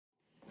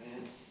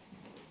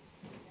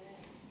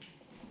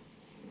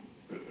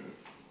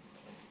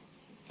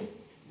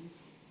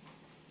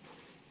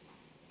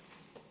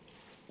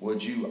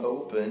Would you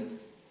open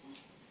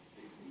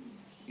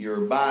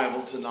your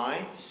Bible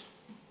tonight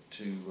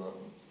to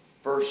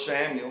 1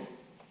 Samuel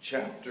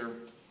chapter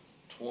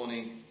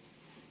 22.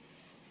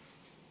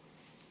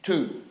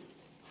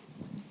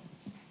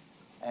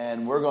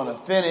 And we're going to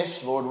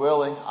finish, Lord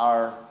willing,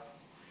 our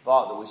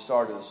thought that we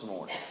started this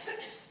morning.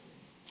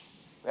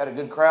 We had a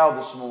good crowd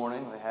this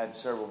morning. We had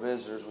several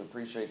visitors. We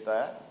appreciate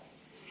that.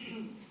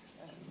 And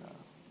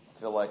I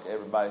feel like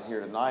everybody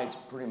here tonight is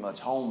pretty much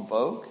home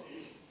folk.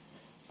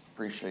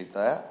 Appreciate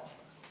that.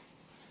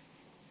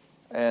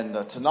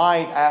 And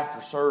tonight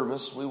after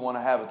service, we want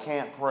to have a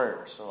camp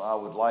prayer. So I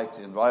would like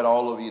to invite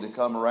all of you to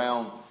come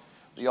around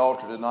the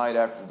altar tonight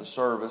after the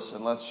service,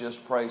 and let's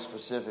just pray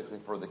specifically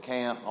for the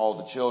camp, all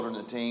the children,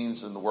 the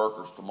teens, and the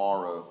workers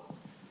tomorrow.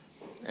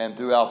 And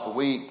throughout the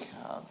week,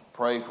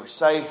 pray for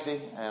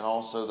safety, and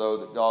also, though,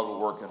 that God will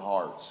work in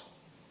hearts.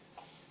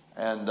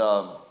 And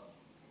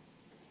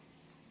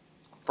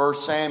 1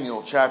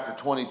 Samuel chapter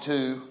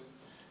 22,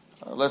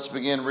 let's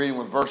begin reading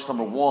with verse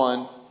number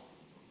 1.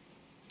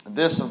 And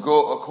this, of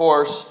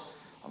course,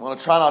 I'm going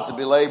to try not to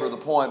belabor the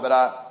point, but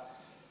I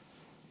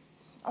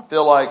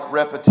feel like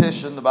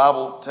repetition, the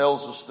Bible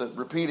tells us that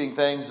repeating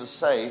things is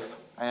safe.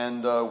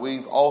 And we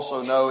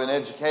also know in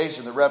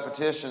education that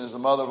repetition is the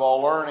mother of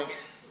all learning.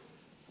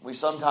 We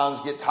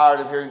sometimes get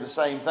tired of hearing the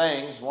same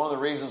things. One of the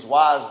reasons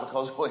why is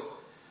because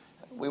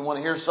we want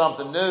to hear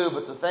something new,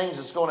 but the things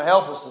that's going to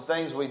help us, the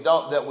things we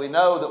know that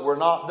we're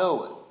not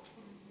doing.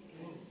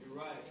 You're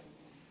right.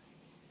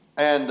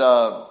 And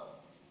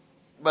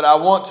but I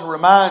want to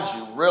remind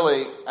you,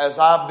 really, as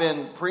I've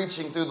been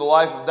preaching through the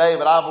life of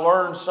David, I've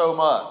learned so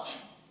much.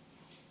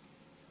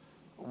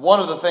 One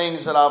of the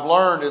things that I've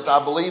learned is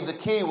I believe the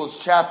key was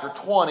chapter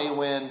 20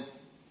 when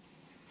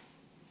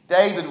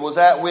David was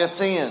at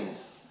wit's end.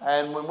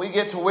 And when we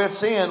get to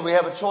wit's end, we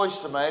have a choice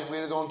to make. We're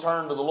either going to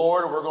turn to the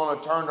Lord or we're going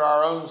to turn to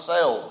our own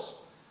selves.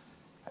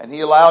 And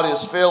he allowed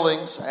his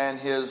feelings and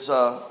his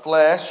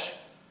flesh,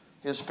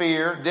 his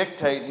fear,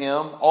 dictate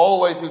him all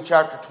the way through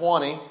chapter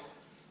 20,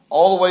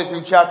 all the way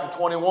through chapter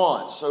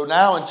 21. So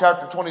now in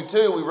chapter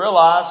 22, we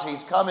realize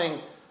he's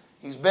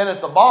been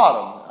at the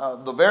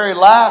bottom. The very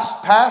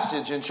last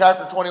passage in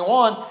chapter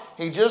 21,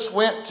 he just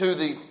went to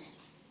the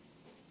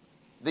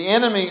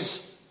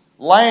enemy's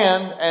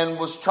land and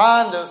was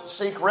trying to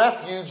seek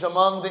refuge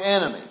among the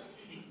enemy.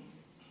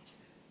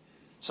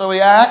 So he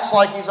acts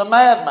like he's a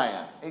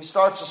madman. He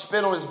starts to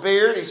spit on his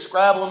beard. He's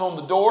scrabbling on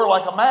the door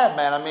like a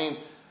madman. I mean,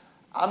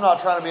 I'm not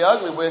trying to be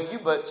ugly with you,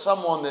 but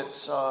someone that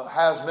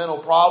has mental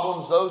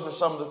problems, those are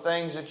some of the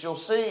things that you'll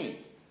see.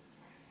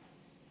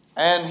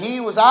 And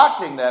he was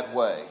acting that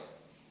way.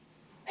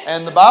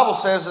 And the Bible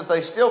says that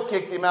they still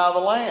kicked him out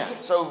of the land.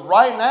 So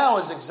right now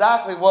is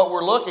exactly what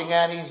we're looking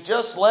at. He's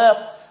just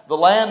left the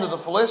land of the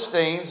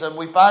Philistines, and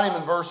we find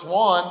him in verse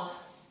 1.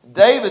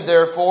 David,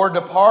 therefore,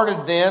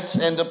 departed thence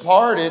and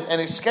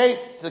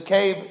escaped the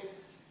cave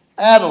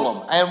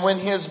Adullam. And when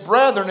his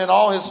brethren and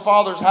all his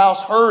father's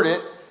house heard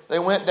it, they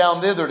went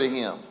down thither to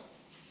him.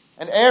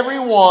 And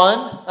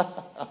everyone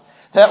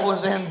that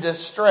was in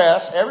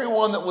distress,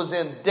 everyone that was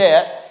in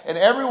debt, and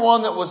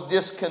everyone that was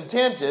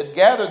discontented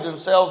gathered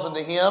themselves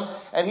unto him,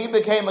 and he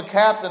became a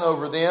captain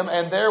over them,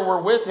 and there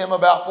were with him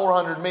about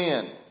 400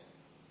 men.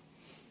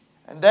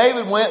 And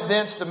David went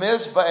thence to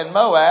Mizpah in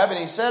Moab, and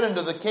he said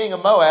unto the king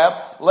of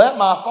Moab, Let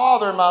my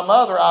father and my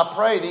mother, I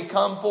pray thee,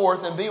 come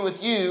forth and be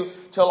with you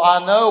till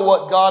I know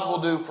what God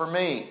will do for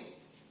me.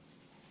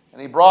 And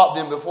he brought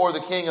them before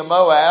the king of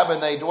Moab,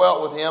 and they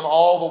dwelt with him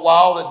all the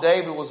while that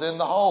David was in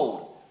the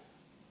hold.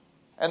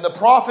 And the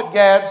prophet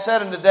Gad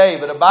said unto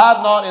David,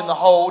 Abide not in the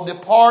hold,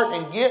 depart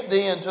and get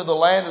thee into the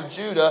land of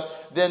Judah.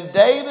 Then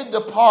David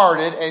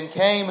departed and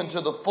came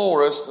into the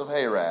forest of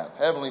Harab.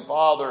 Heavenly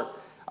Father,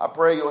 I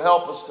pray you'll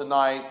help us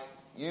tonight.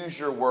 Use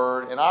your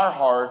word in our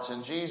hearts.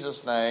 In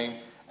Jesus' name,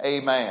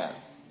 amen.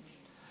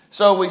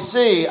 So we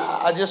see,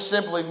 I just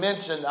simply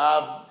mentioned,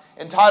 I've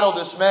entitled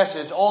this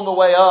message, On the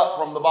Way Up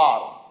from the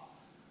Bottom.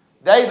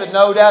 David,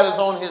 no doubt, is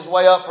on his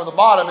way up from the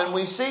bottom. And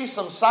we see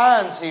some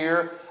signs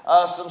here,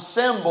 some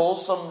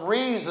symbols, some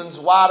reasons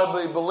why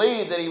to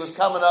believe that he was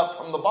coming up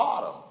from the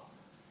bottom.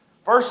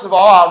 First of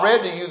all, I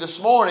read to you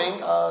this morning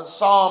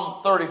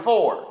Psalm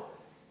 34.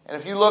 And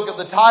if you look at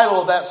the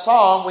title of that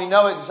psalm, we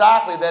know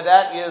exactly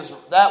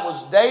that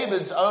was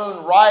David's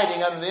own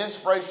writing under the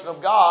inspiration of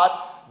God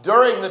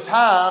during the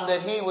time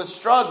that he was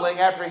struggling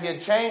after he had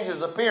changed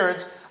his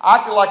appearance,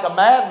 acted like a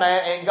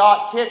madman, and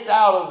got kicked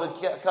out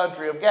of the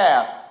country of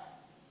Gath.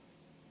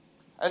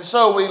 And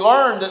so we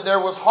learned that there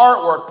was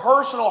heart work,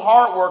 personal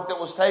heart work that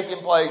was taking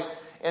place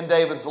in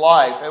David's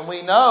life. And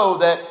we know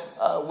that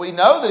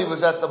he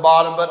was at the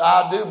bottom, but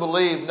I do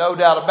believe, no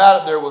doubt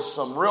about it, there was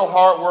some real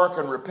heart work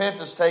and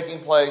repentance taking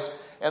place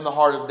in the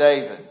heart of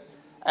David.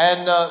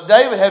 And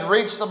David had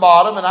reached the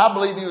bottom, and I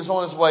believe he was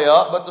on his way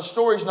up, but the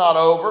story's not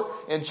over.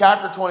 In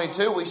chapter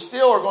 22, we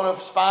still are going to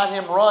find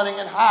him running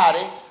and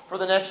hiding for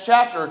the next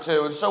chapter or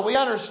two. And so we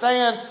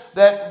understand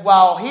that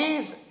while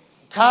he's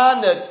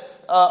kind of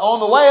on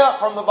the way up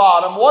from the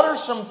bottom, what are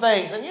some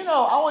things? And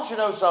I want you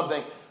to know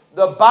something.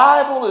 The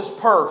Bible is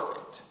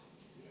perfect.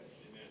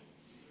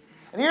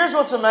 And here's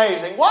what's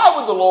amazing. Why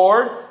would the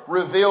Lord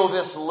reveal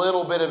this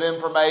little bit of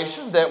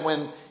information that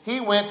when he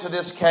went to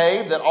this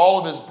cave, that all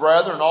of his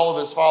brethren, all of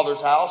his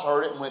father's house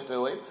heard it and went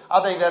to him?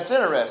 I think that's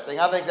interesting.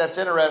 I think that's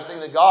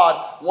interesting that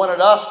God wanted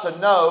us to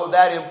know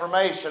that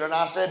information. And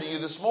I said to you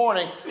this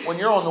morning, when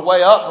you're on the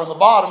way up from the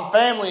bottom,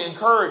 family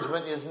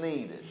encouragement is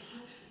needed.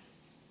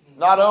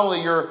 Not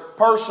only your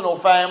personal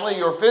family,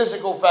 your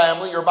physical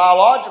family, your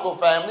biological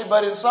family,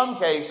 but in some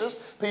cases,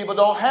 people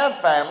don't have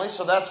family,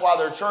 so that's why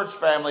their church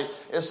family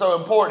is so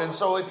important. And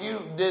so if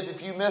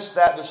you missed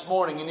that this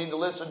morning, you need to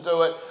listen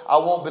to it. I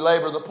won't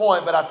belabor the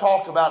point, but I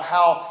talked about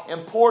how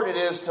important it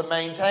is to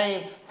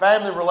maintain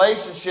family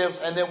relationships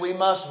and that we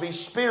must be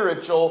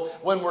spiritual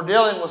when we're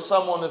dealing with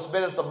someone that's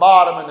been at the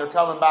bottom and they're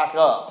coming back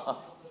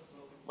up.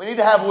 We need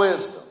to have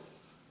wisdom.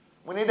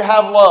 We need to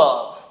have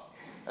love.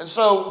 And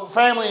so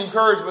family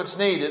encouragement's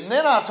needed. And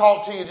then I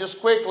talked to you just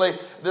quickly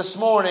this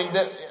morning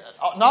that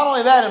not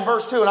only that in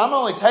verse 2, and I'm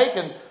only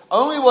taking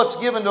what's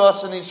given to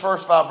us in these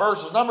first 5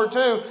 verses. Number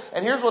 2,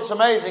 and here's what's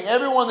amazing.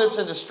 Everyone that's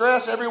in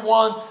distress,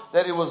 everyone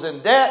that was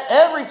in debt,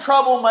 every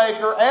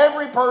troublemaker,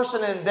 every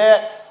person in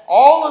debt,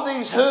 all of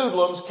these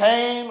hoodlums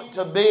came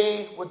to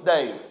be with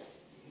David.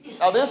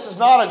 Now, this is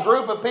not a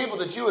group of people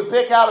that you would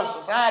pick out of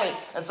society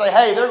and say,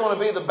 hey, they're going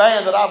to be the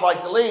band that I'd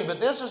like to lead. But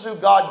this is who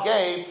God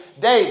gave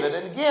David.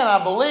 And again,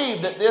 I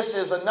believe that this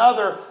is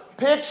another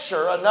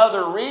picture,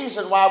 another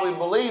reason why we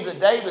believe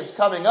that David's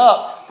coming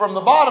up from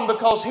the bottom,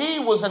 because he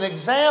was an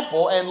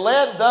example and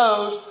led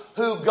those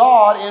who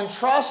God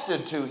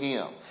entrusted to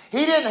him.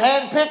 He didn't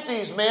handpick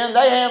these men,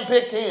 they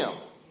handpicked him.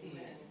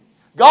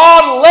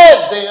 God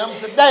led them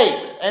to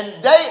David.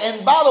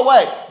 And by the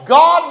way,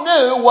 God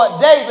knew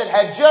what David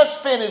had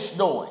just finished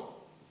doing.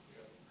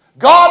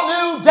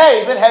 God knew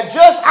David had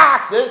just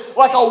acted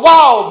like a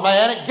wild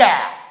man at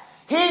Gath.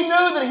 He knew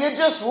that he had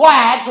just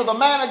lied to the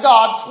man of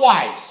God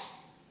twice.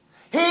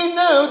 He knew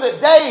that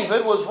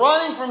David was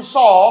running from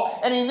Saul,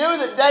 and he knew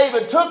that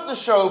David took the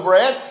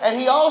showbread, and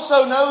he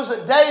also knows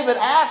that David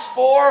asked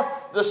for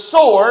the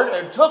sword,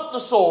 and took the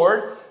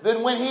sword.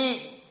 Then when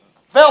he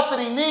felt that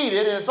he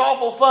needed, and it's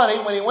awful funny,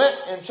 when he went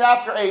in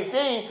chapter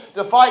 18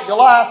 to fight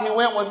Goliath, he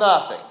went with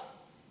nothing.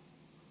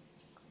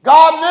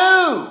 God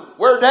knew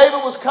where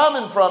David was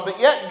coming from, but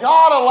yet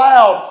God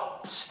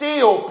allowed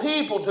still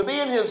people to be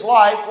in his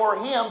life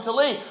for him to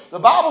lead. The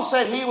Bible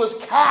said he was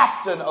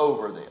captain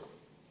over them.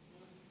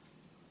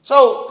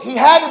 So he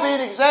had to be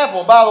an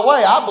example. By the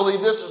way, I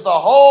believe this is the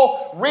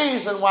whole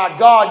reason why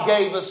God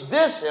gave us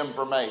this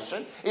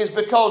information, is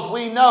because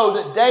we know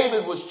that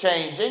David was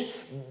changing.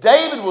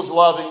 David was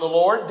loving the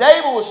Lord.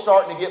 David was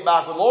starting to get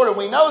back with the Lord. And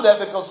we know that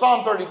because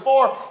Psalm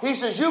 34, he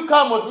says, you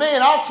come with me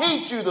and I'll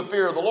teach you the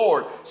fear of the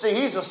Lord. See,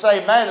 he's the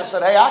same man that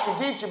said, hey, I can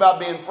teach you about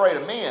being afraid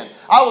of men.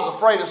 I was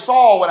afraid of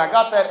Saul when I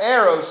got that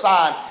arrow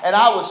sign, and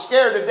I was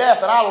scared to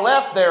death, and I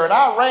left there and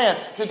I ran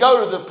to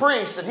go to the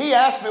priest, and he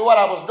asked me what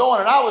I was doing,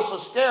 and I was so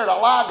scared I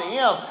lied to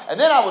him. And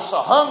then I was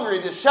so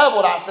hungry,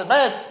 disheveled, I said,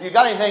 man, you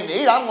got anything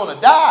to eat? I'm going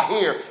to die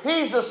here.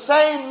 He's the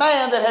same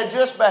man that had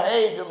just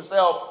behaved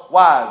himself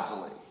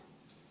wisely.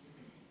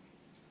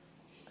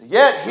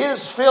 Yet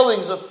his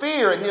feelings of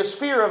fear and his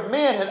fear of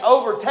men had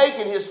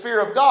overtaken his fear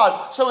of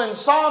God. So in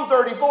Psalm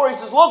 34 he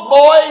says, look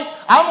boys,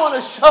 I want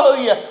to show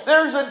you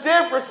there's a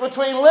difference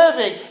between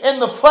living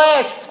in the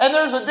flesh, and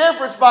there's a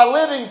difference by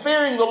living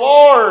fearing the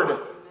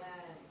Lord.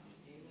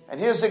 And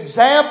his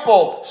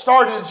example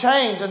started to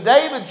change, and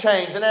David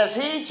changed, and as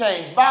he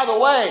changed, by the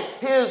way,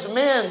 his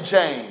men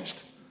changed.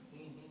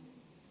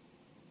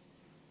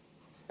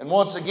 And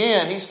once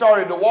again, he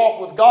started to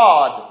walk with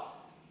God.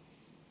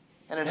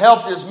 And it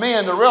helped his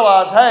men to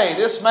realize, hey,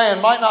 this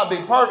man might not be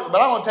perfect, but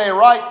I'm going to tell you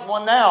right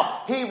one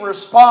now, he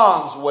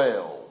responds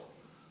well.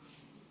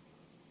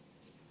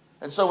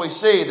 And so we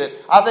see that,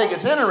 I think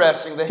it's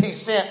interesting that he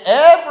sent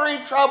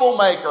every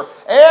troublemaker,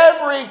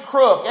 every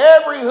crook,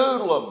 every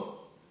hoodlum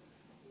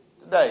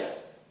to David.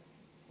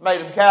 Made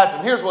him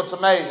captain. Here's what's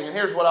amazing, and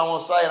here's what I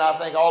want to say, and I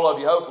think all of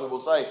you hopefully will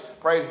say,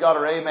 praise God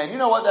or amen. You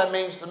know what that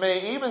means to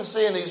me? Even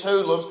seeing these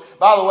hoodlums,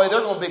 by the way,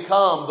 they're going to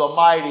become the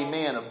mighty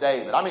men of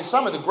David. I mean,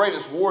 some of the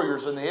greatest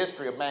warriors in the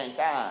history of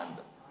mankind.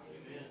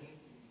 Amen.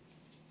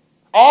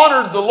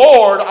 Honored the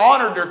Lord,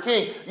 honored their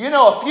king. You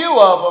know, a few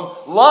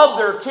of them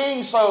loved their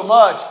king so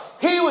much,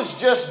 he was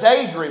just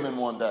daydreaming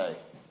one day.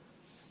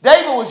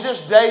 David was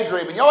just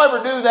daydreaming. Y'all ever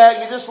do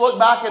that? You just look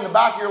back in the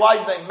back of your life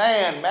and think,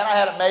 man, I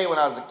had it made when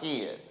I was a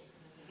kid.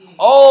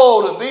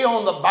 Oh, to be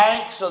on the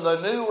banks of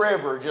the New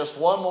River just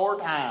one more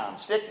time.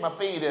 Stick my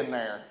feet in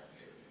there.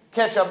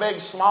 Catch a big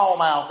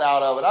smallmouth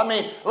out of it. I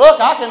mean, look,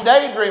 I can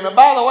daydream. And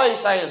by the way,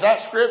 say, is that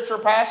scripture,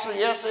 Pastor?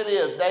 Yes, it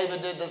is.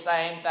 David did the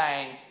same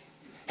thing.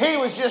 He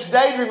was just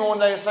daydreaming one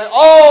day and say,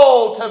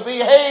 oh, to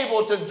be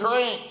able to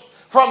drink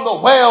from the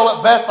well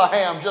at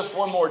Bethlehem just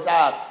one more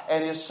time.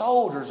 And his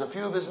soldiers, a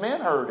few of his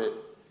men heard it.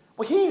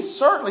 Well, he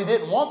certainly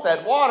didn't want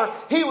that water.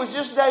 He was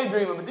just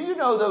daydreaming. But do you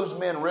know those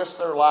men risked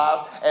their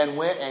lives and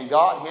went and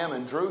got him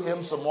and drew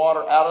him some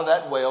water out of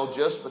that well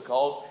just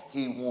because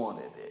he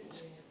wanted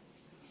it?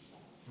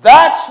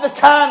 That's the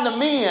kind of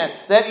men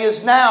that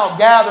is now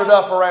gathered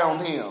up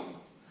around him.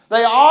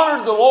 They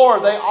honored the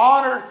Lord. They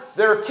honored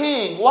their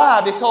king.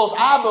 Why? Because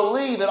I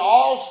believe it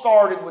all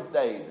started with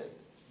David.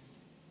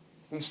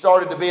 He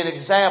started to be an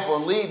example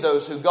and lead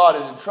those who God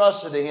had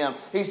entrusted to him.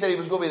 He said he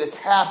was going to be the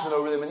captain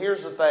over them. And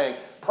here's the thing.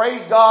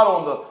 Praise God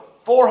on the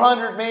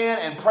 400 men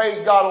and praise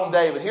God on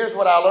David. Here's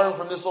what I learned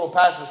from this little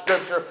passage of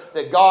Scripture,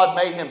 that God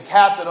made him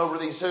captain over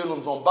these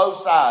hoodlums on both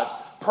sides.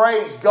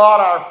 Praise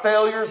God, our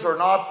failures are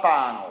not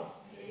final.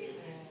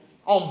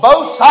 On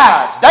both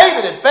sides.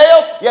 David had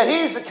failed, yet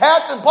he's the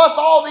captain. Plus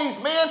all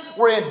these men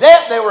were in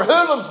debt. They were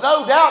hoodlums,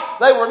 no doubt.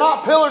 They were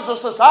not pillars of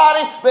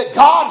society. But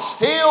God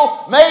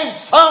still made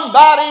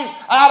somebodies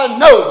out of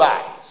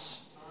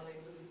nobodies.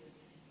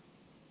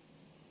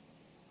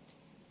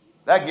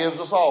 That gives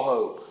us all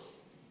hope.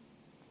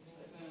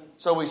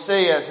 So we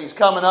see as he's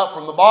coming up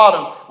from the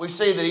bottom, we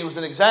see that he was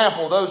an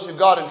example of those who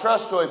God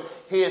entrusted to him.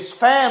 His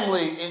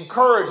family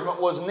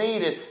encouragement was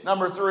needed.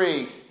 Number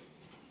 3,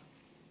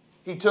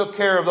 he took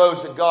care of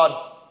those that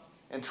God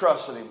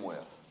entrusted him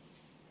with.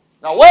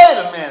 Now wait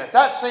a minute,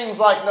 that seems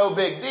like no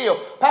big deal.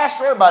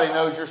 Pastor, everybody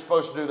knows you're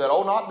supposed to do that.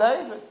 Oh, not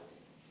David.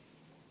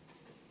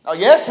 Now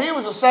yes, he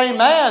was the same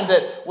man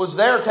that was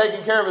there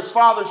taking care of his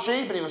father's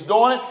sheep, and he was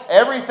doing it.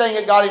 Everything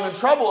that got him in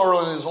trouble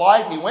early in his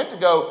life,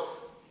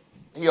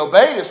 he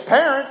obeyed his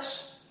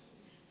parents.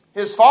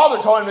 His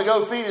father told him to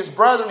go feed his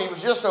brethren. He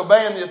was just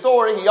obeying the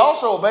authority. He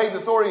also obeyed the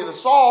authority of the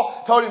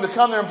Saul, told him to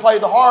come there and play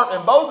the harp,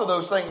 and both of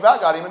those things about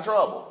got him in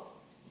trouble.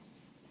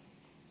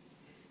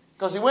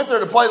 Because he went there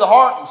to play the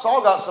harp, and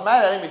Saul got so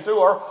mad at him, he threw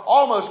her,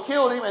 almost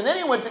killed him, and then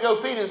he went to go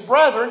feed his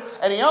brethren,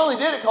 and he only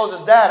did it because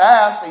his dad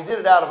asked. He did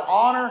it out of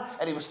honor,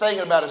 and he was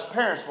thinking about his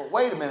parents. But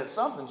wait a minute,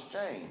 something's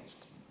changed.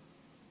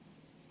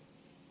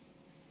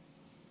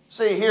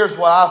 See, here's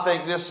why I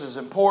think this is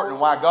important,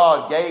 why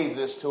God gave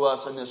this to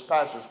us in this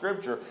passage of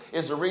Scripture,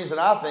 is the reason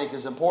I think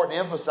is important to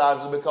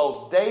emphasize it,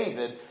 because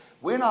David,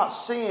 we're not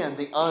seeing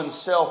the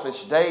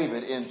unselfish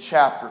David in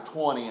chapter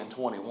 20 and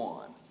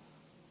 21.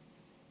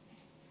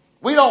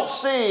 We don't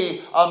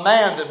see a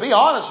man that, be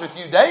honest with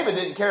you, David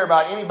didn't care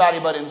about anybody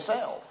but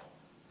himself.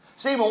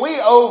 See, when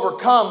we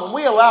overcome, when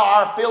we allow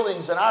our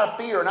feelings and our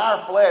fear and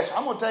our flesh,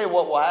 I'm going to tell you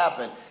what will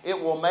happen. It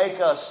will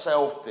make us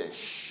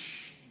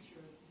selfish.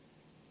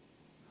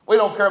 We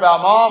don't care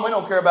about mom. We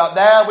don't care about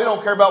dad. We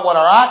don't care about what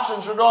our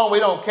actions are doing. We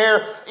don't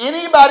care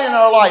anybody in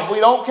our life. We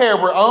don't care.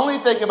 We're only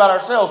thinking about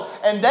ourselves.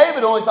 And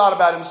David only thought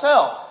about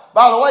himself.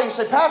 By the way, you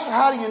say, Pastor,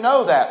 how do you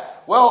know that?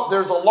 Well,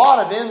 there's a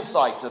lot of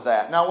insight to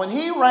that. Now, when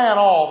he ran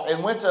off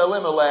and went to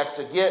Elimelech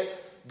to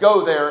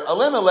go there,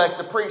 Elimelech,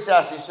 the priest,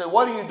 asked, he said,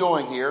 what are you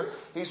doing here?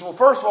 He said, well,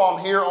 first of all,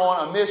 I'm here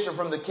on a mission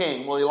from the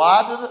king. Well, he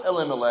lied to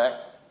Elimelech.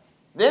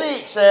 Then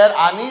he said,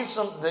 I need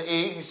something to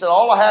eat. He said,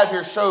 all I have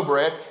here is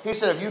showbread. He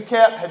said,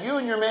 have you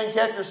and your men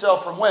kept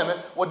yourself from women?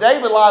 Well,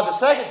 David lied the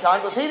second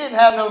time because he didn't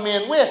have no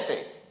men with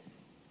him.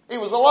 He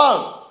was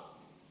alone.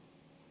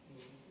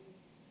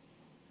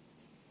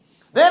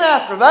 Then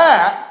after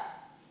that,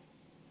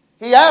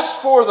 he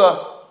asks for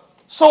the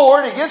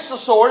sword, he gets the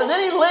sword, and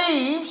then he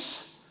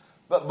leaves.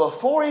 But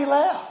before he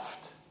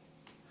left,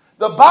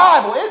 the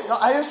Bible,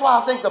 here's why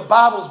I think the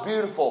Bible's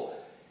beautiful.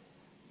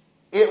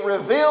 It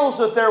reveals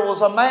that there was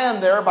a man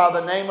there by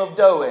the name of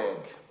Doeg.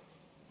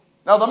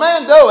 Now the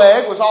man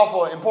Doeg was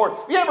awful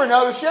important. You ever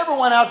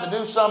went out to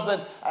do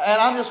something,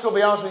 and I'm just going to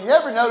be honest with you, you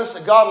ever notice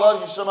that God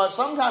loves you so much?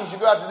 Sometimes you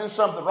go out to do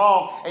something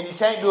wrong, and you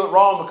can't do it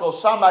wrong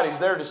because somebody's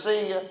there to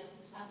see you.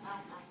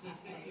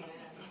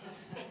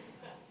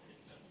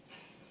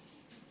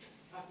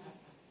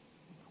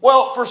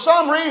 Well, for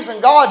some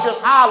reason, God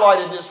just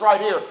highlighted this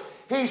right here.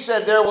 He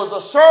said there was a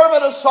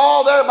servant of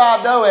Saul there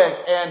by Doeg.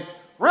 And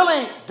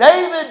really,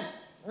 David,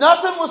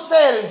 nothing was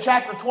said in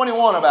chapter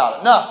 21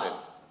 about it. Nothing.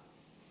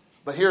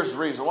 But here's the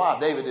reason why.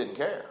 David didn't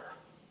care.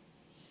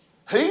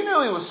 He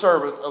knew he was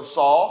servant of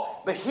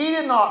Saul, but he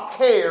did not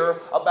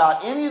care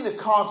about any of the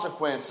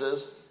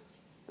consequences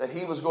that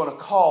he was going to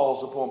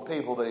cause upon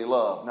people that he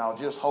loved. Now,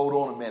 just hold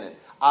on a minute.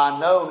 I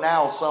know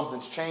now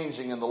something's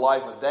changing in the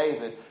life of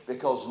David,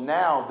 because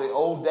now the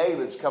old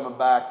David's coming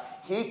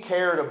back. He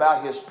cared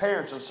about his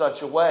parents in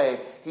such a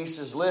way. He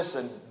says,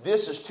 listen,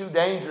 this is too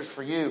dangerous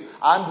for you.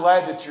 I'm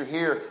glad that you're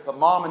here, but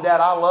Mom and Dad,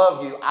 I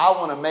love you. I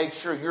want to make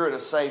sure you're in a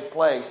safe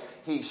place.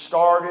 He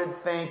started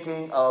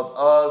thinking of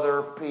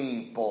other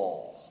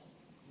people.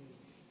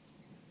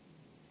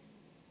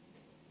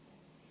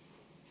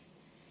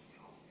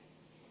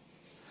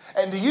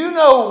 And do you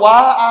know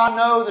why I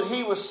know that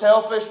he was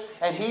selfish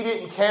and he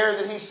didn't care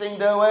that he seen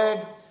Doeg?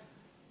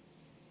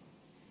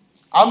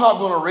 I'm not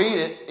going to read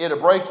it. It'll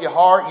break your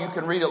heart. You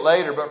can read it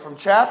later. But from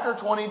chapter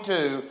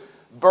 22,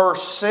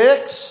 verse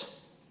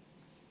 6,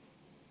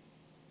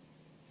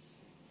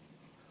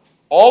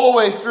 all the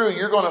way through,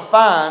 you're going to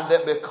find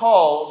that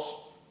because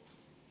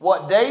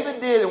what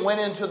David did and went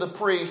into the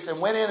priest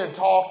and went in and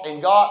talked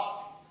and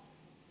got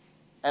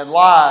and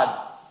lied,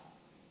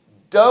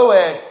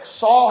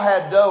 Saul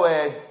had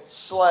Doeg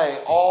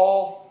slay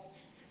all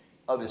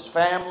of his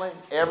family,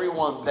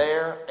 everyone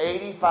there.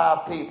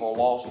 85 people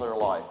lost their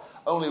life.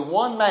 Only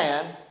one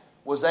man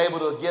was able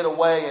to get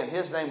away, and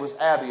his name was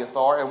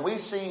Abiathar. And we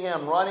see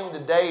him running to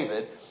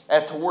David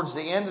towards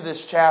the end of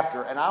this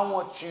chapter. And I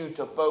want you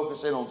to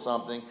focus in on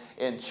something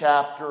in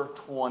chapter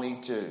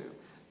 22.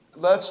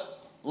 Let's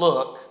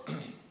look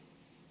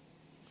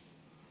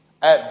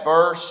at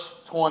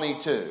verse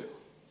 22.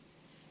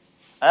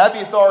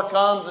 Abiathar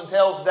comes and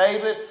tells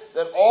David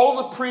that all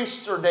the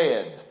priests are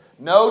dead.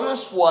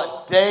 Notice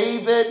what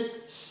David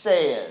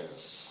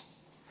says.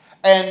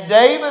 And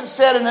David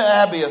said unto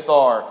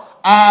Abiathar,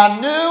 I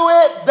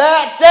knew it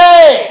that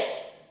day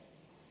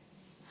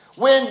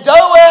when Doeg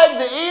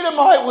the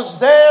Edomite was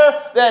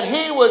there that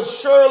he would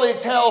surely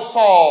tell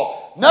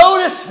Saul.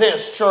 Notice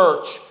this,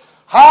 church.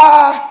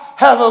 I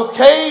have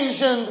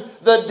occasioned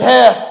the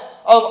death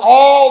of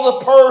all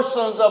the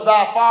persons of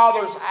thy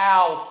father's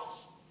house.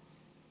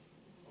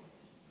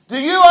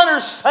 Do you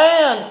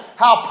understand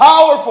how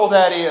powerful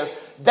that is?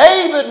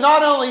 David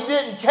not only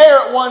didn't care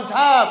at one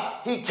time,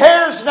 he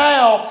cares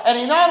now. And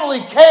he not only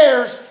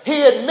cares,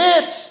 he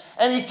admits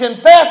and he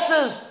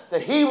confesses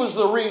that he was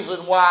the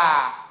reason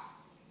why.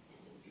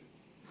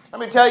 Let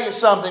me tell you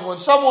something. When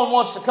someone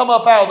wants to come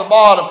up out of the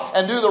bottom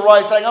and do the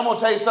right thing, I'm going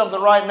to tell you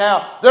something right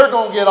now. They're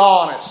going to get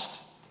honest.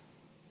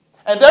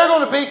 And they're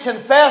going to be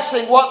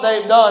confessing what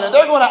they've done. And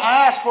they're going to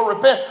ask for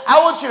repentance.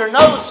 I want you to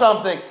know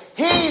something.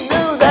 He knew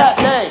that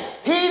day.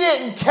 He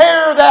didn't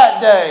care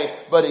that day,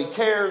 but he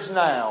cares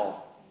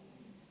now.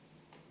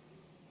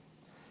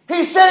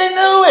 He said he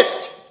knew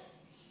it.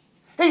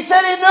 He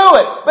said he knew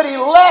it, but he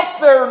left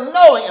there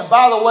knowing. And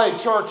by the way,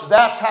 church,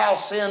 that's how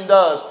sin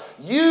does.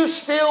 You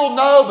still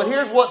know, but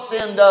here's what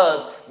sin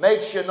does.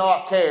 Makes you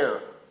not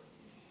care.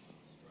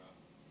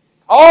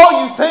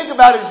 All you think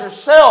about is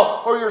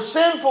yourself or your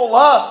sinful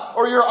lust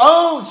or your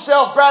own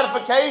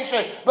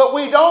self-gratification. But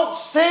we don't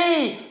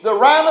see the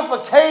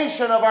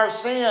ramification of our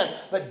sin.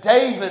 But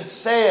David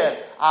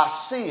said, I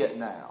see it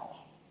now.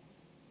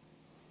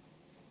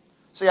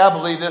 See, I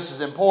believe this is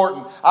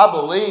important. I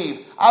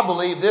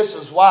believe this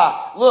is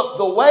why. Look,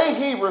 the way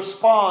he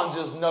responds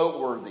is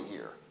noteworthy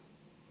here.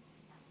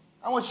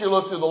 I want you to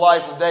look through the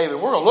life of David.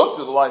 We're going to look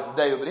through the life of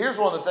David, but here's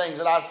one of the things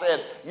that I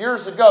said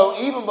years ago,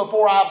 even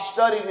before I've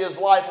studied his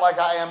life like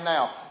I am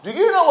now. Do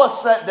you know what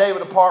set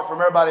David apart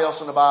from everybody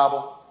else in the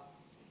Bible?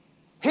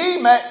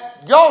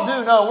 Y'all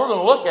do know, we're going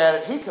to look at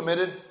it, he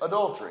committed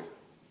adultery.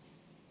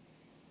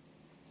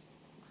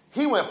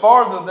 He went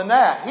farther than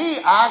that. He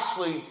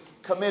actually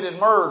committed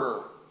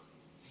murder.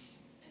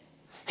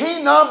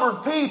 He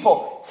numbered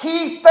people.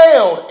 He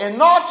failed in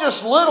not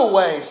just little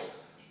ways,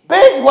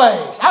 big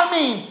ways. I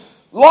mean,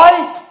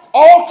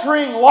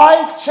 life-altering,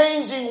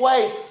 life-changing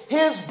ways.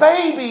 His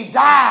baby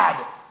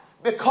died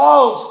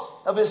because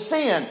of his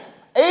sin.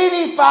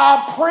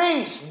 85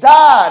 priests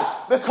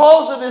died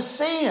because of his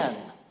sin.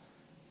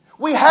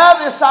 We have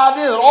this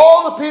idea that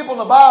all the people in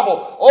the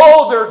Bible,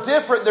 they're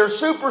different, they're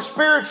super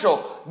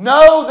spiritual.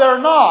 No,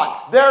 they're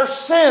not. They're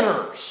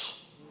sinners.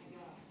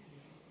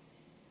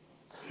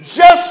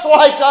 Just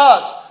like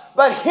us.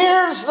 But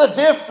here's the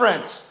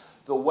difference.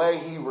 The way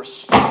he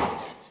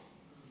responded.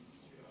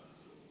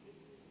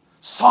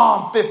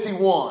 Psalm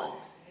 51.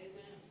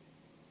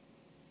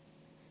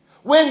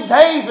 When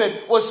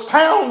David was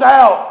found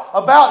out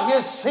about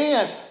his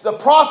sin, the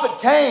prophet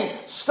came,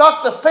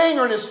 stuck the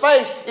finger in his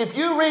face. If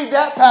you read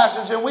that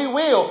passage, and we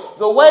will,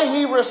 the way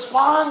he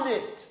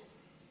responded.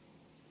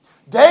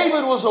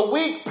 David was a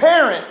weak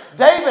parent.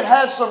 David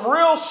had some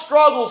real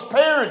struggles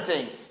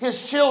parenting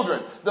his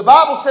children. The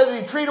Bible said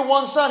that he treated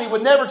one son, he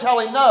would never tell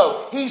him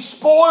no. He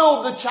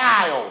spoiled the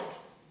child.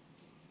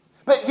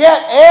 But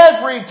yet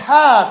every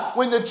time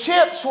when the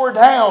chips were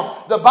down,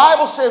 the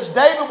Bible says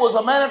David was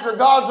a man after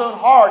God's own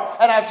heart.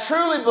 And I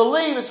truly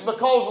believe it's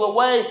because of the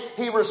way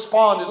he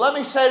responded. Let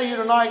me say to you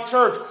tonight,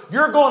 church,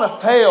 you're going to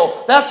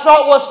fail. That's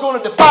not what's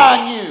going to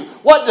define you.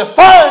 What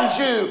defines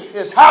you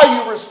is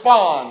how you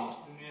respond.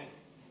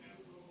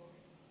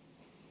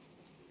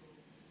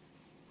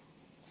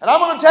 And I'm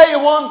going to tell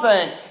you one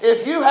thing.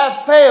 If you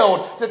have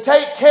failed to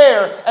take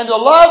care and to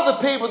love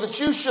the people that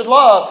you should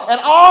love and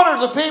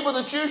honor the people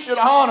that you should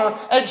honor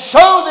and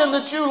show them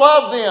that you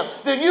love them,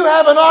 then you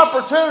have an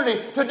opportunity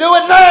to do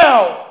it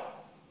now.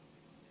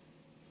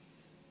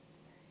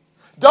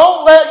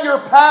 Don't let your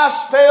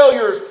past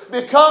failures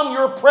become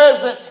your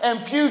present and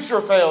future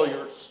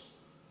failures.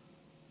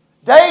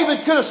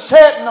 David could have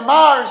sat in the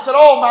mire and said,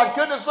 oh my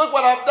goodness, look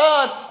what I've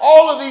done.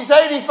 All of these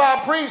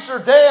 85 priests are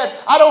dead.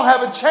 I don't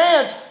have a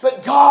chance.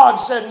 But God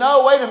said,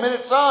 no, wait a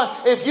minute, son.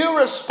 If you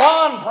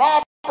respond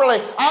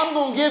properly, I'm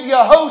going to give you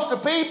a host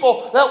of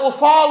people that will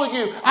follow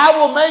you. I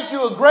will make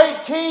you a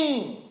great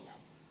king.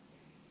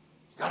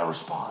 You've got to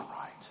respond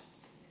right.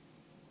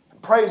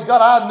 And praise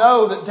God, I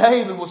know that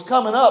David was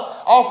coming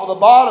up off of the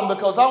bottom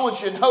because I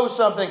want you to know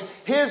something.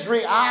 His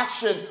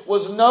reaction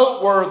was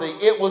noteworthy.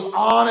 It was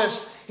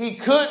honest. He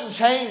couldn't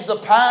change the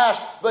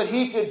past, but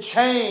he could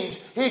change.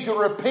 He could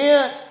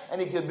repent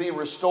and he could be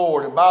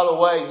restored. And by the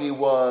way, he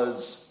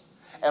was.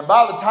 And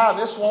by the time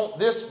this will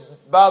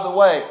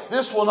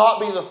not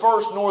be the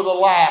first nor the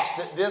last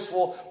that this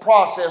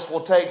process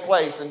will take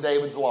place in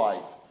David's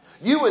life.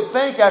 You would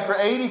think after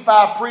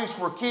 85 priests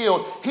were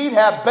killed, he'd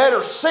have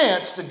better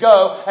sense to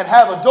go and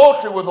have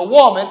adultery with a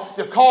woman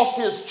to cost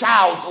his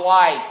child's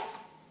life.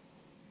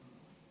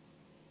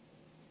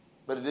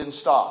 But it didn't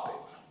stop him.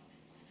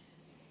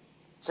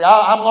 See,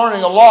 I'm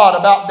learning a lot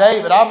about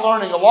David. I'm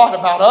learning a lot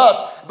about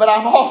us. But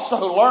I'm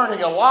also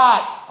learning a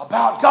lot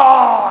about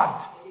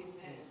God.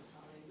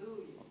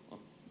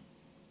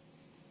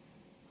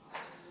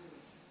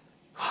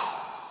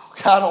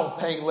 I don't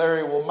think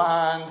Larry will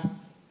mind.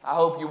 I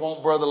hope you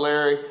won't, Brother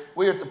Larry.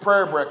 We were at the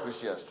prayer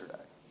breakfast yesterday.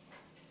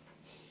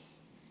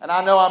 And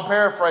I know I'm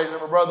paraphrasing,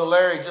 but Brother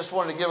Larry just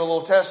wanted to give a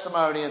little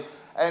testimony.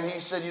 And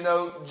he said, you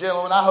know,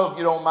 gentlemen, I hope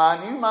you don't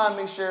mind. Do you mind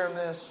me sharing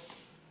this?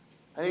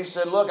 And he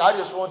said, look, I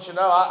just want you to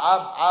know,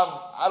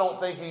 I don't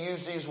think you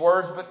used these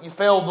words, but you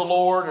failed the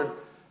Lord.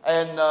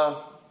 And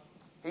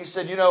he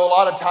said, you know, a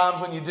lot of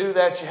times when you do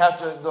that, you have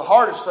to, the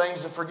hardest thing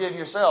is to forgive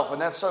yourself. And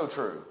that's so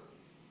true.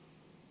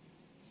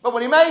 But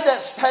when he made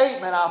that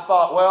statement, I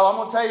thought, well, I'm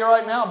going to tell you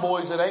right now,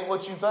 boys, it ain't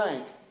what you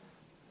think.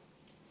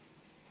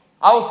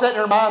 I was sitting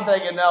there in my mind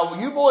thinking, now,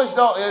 you boys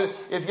don't,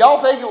 if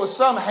y'all think it was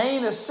some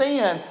heinous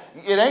sin,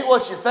 it ain't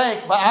what you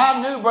think. But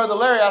I knew, Brother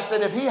Larry, I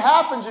said, if he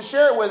happens to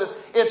share it with us,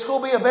 it's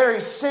going to be a very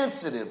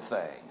sensitive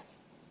thing.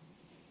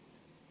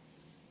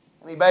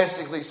 And he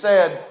basically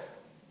said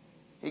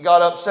he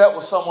got upset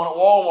with someone at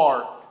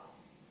Walmart.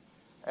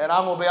 And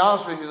I'm going to be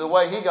honest with you, the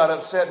way he got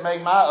upset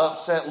made my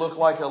upset look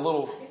like a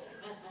little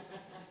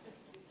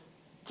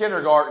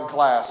kindergarten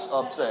class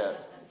upset.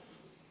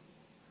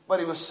 But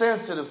he was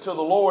sensitive to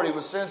the Lord. He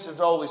was sensitive to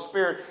the Holy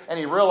Spirit. And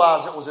he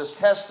realized it was his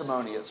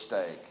testimony at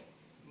stake.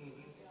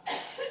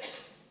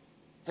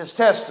 His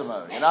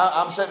testimony. And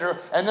I'm sitting there.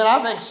 And then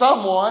I think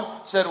someone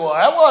said, well,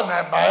 that wasn't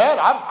that bad.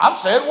 I've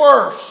said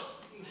worse.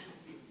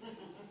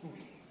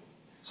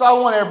 So I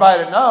want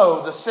everybody to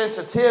know the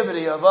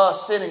sensitivity of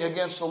us sinning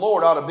against the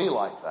Lord ought to be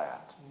like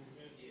that.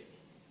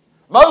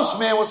 Most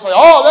men would say,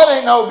 oh, that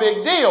ain't no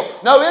big deal.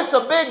 No, it's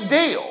a big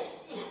deal.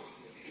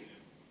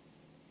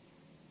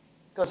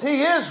 Because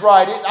he is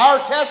right.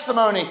 Our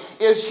testimony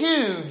is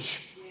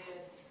huge.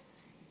 Yes.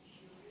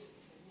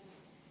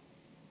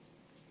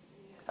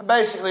 And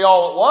basically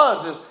all it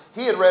was is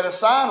he had read a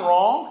sign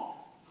wrong.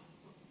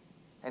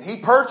 And he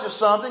purchased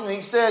something and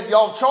he said,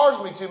 y'all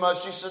charged me too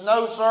much. She said,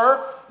 no,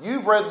 sir,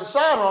 you've read the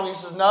sign wrong. He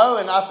says, no,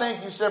 and I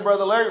think you said,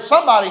 Brother Larry,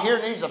 somebody here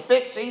needs to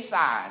fix these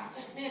signs.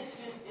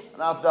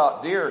 And I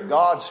thought, dear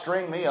God,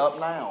 string me up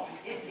now.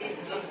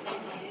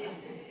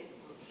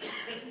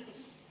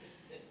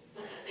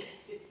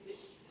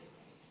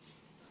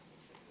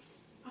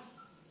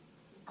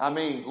 I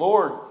mean,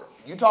 Lord,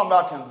 you talking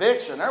about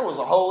conviction. There was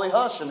a holy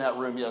hush in that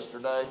room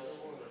yesterday.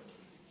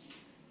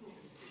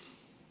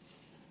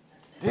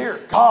 Dear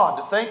God,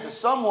 to think that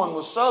someone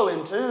was so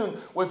in tune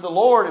with the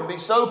Lord and be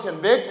so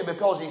convicted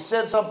because he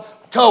said something.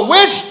 To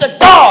wish to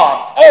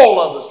God all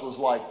of us was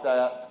like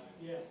that.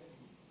 Yeah.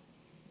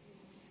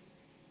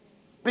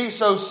 Be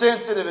so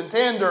sensitive and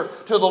tender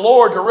to the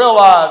Lord to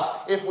realize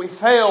if we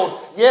failed,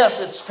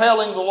 yes, it's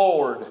failing the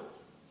Lord.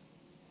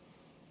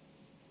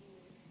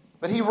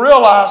 But he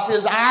realized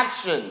his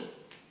action.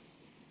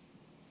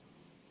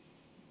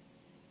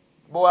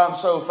 Boy, I'm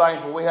so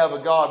thankful we have a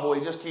God. Boy,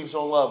 he just keeps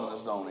on loving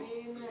us, don't he?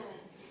 Amen.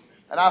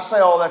 And I say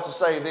all that to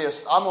say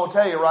this. I'm going to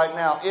tell you right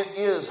now, it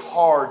is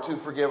hard to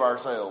forgive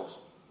ourselves.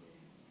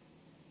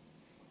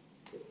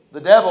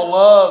 The devil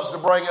loves to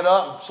bring it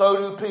up, and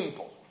so do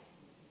people.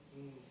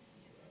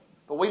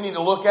 But we need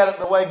to look at it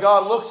the way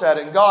God looks at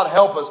it, and God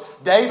help us.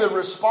 David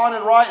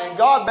responded right, and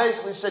God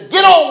basically said,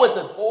 get on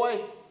with it,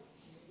 boy.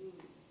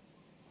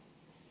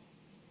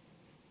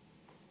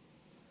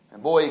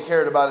 And boy, he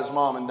cared about his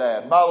mom and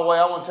dad. And by the way,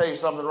 I want to tell you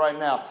something right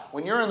now.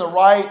 When you're in the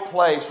right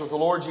place with the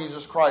Lord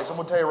Jesus Christ, I'm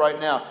going to tell you right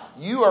now,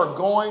 you are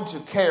going to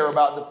care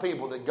about the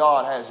people that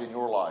God has in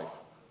your life.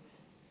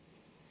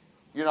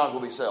 You're not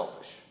going to be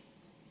selfish.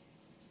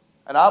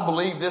 And I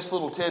believe this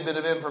little tidbit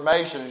of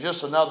information is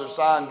just another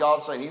sign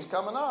God's saying he's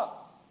coming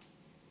up.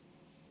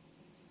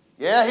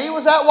 Yeah, he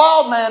was that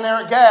wild man there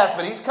at Gath,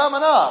 but he's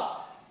coming up.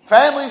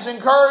 Families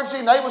encouraged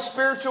him. They were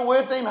spiritual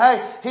with him.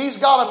 Hey, he's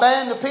got a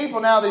band of people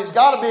now that he's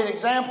got to be an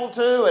example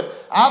to. And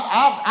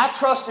I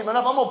trust him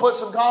enough. I'm going to put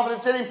some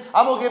confidence in him.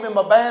 I'm going to give him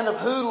a band of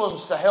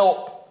hoodlums to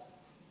help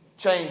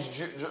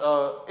change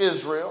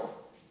Israel.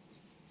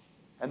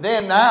 And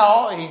then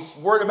now he's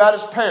worried about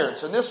his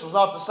parents. And this was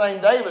not the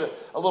same David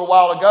a little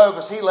while ago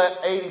because he let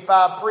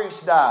 85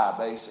 priests die,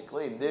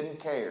 basically, and didn't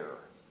care.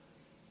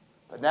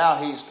 But now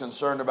he's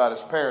concerned about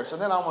his parents.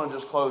 And then I want to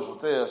just close with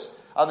this.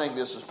 I think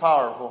this is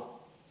powerful.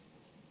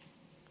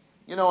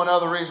 You know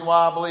another reason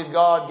why I believe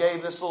God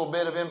gave this little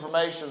bit of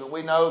information that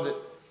we know that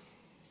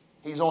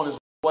he's on his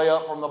way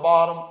up from the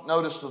bottom?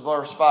 Notice the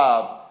verse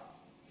 5.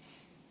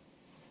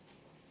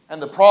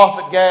 And the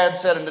prophet Gad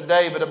said unto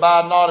David,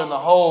 abide not in the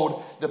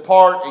hold,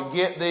 depart and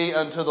get thee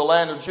unto the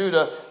land of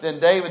Judah. Then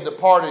David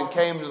departed and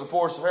came to the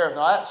forest of Hereth.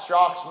 Now that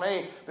shocks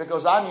me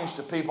because I'm used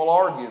to people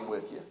arguing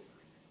with you.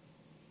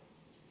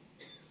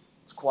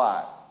 It's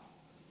quiet.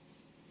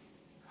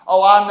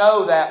 Oh, I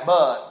know that,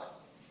 but.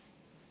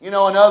 You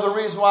know, another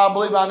reason why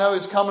I know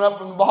he's coming up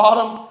from the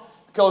bottom,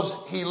 because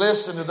he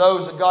listened to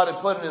those that God had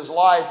put in his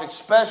life,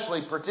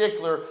 especially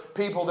particular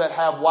people that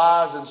have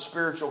wise and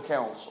spiritual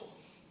counsel.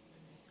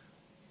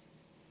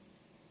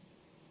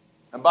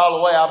 And by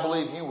the way, I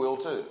believe you will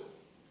too.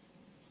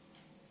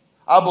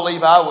 I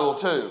believe I will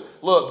too.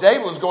 Look,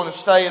 David was going to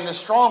stay in this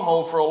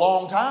stronghold for a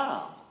long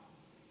time.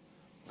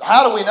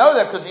 How do we know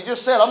that? Because he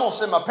just said, I'm going to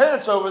send my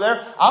parents over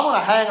there. I'm going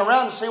to hang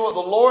around to see what the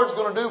Lord's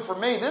going to do for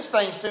me. This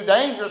thing's too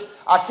dangerous.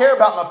 I care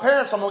about my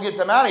parents. I'm going to get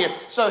them out of here.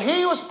 So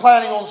he was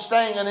planning on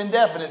staying an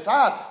indefinite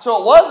time.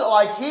 So it wasn't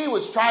like he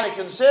was trying to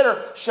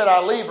consider, should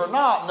I leave or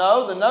not?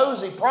 No, the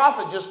nosy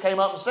prophet just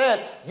came up and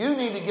said, you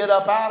need to get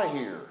up out of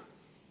here.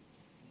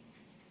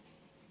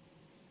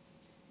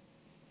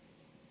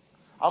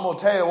 I'm going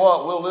to tell you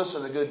what, we'll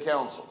listen to good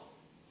counsel.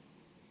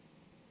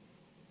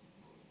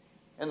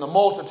 In the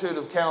multitude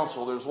of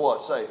counsel, there's what?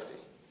 Safety.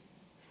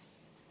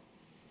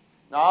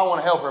 Now, I want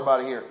to help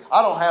everybody here.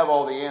 I don't have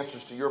all the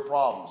answers to your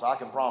problems. I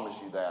can promise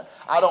you that.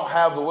 I don't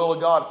have the will of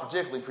God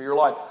particularly for your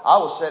life. I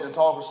was sitting and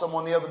talking to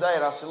someone the other day,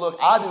 and I said, look,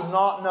 I do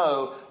not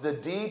know the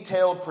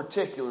detailed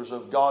particulars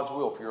of God's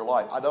will for your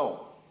life. I don't.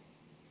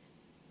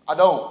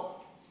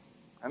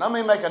 And let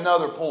me make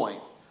another point.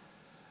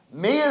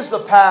 Me as the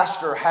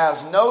pastor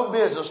has no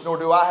business, nor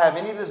do I have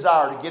any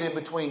desire to get in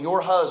between your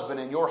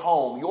husband and your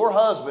home. Your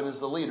husband is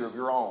the leader of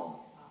your home.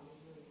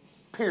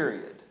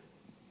 Period.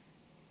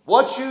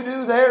 What you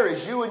do there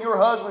is you and your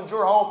husband,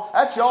 your home.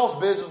 That's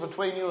y'all's business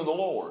between you and the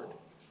Lord.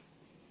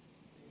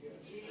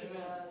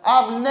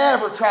 I've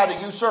never tried to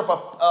usurp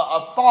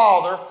a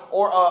father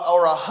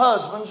or a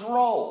husband's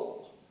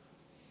role.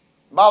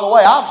 By the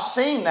way, I've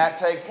seen that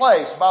take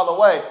place. By the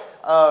way,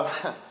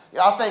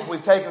 I think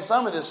we've taken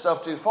some of this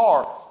stuff too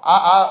far.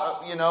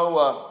 I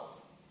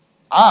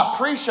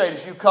appreciate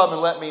if you come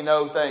and let me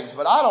know things,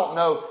 but I don't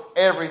know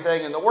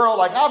everything in the world.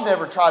 Like, I've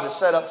never tried to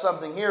set up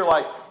something here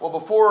like, well,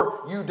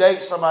 before you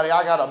date somebody,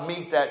 I got to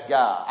meet that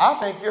guy. I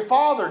think your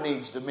father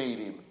needs to meet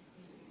him.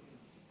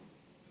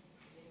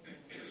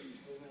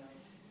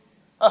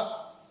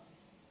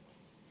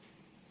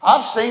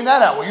 I've seen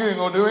that out. Well, you ain't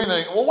going to do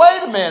anything. Well,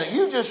 wait a minute.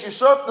 You just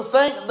usurped the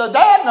thing. The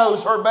dad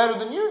knows her better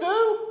than you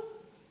do.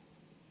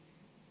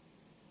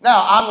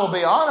 Now, I'm going to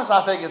be honest.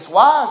 I think it's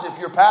wise if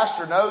your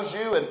pastor knows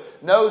you and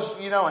knows,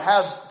 and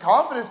has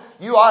confidence.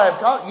 You ought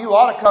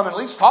to come and at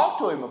least talk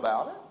to him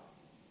about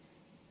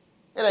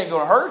it. It ain't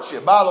going to hurt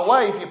you. By the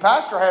way, if your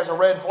pastor has a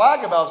red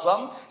flag about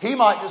something, he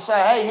might just say,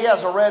 hey, he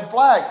has a red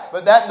flag.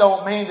 But that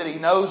don't mean that he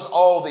knows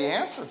all the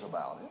answers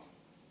about it.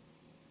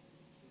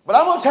 But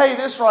I'm going to tell you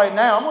this right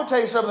now. I'm going to tell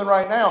you something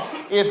right now.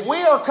 If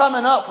we are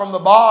coming up from the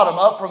bottom,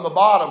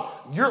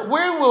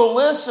 we will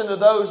listen to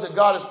those that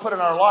God has put in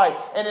our life,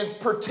 and in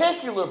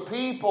particular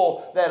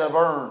people that have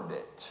earned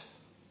it.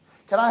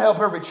 Can I help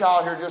every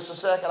child here just a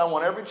second? I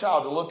want every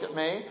child to look at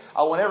me.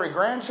 I want every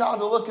grandchild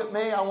to look at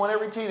me. I want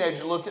every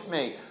teenager to look at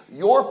me.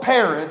 Your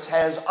parents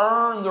has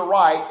earned the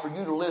right for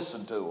you to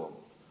listen to them.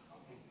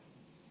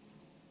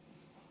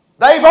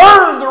 They've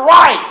earned the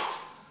right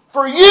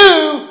for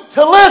you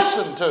to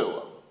listen to them.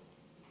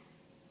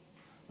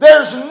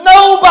 There's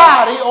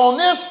nobody on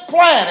this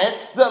planet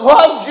that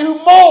loves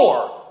you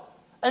more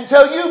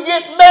until you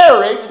get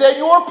married than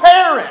your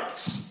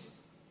parents.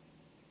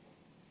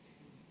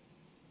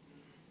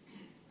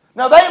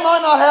 Now, they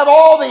might not have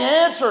all the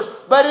answers,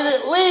 but it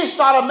at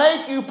least ought to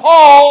make you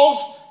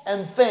pause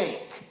and think.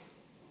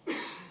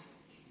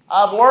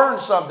 I've learned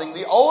something.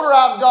 The older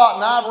I've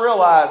gotten, I've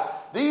realized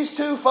these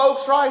two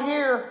folks right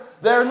here,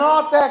 they're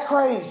not that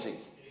crazy.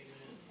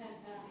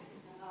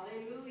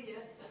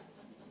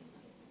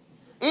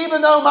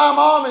 Even though my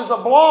mom is a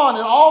blonde,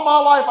 and all my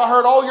life I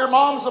heard, oh, your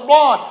mom's a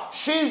blonde.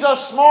 She's a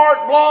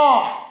smart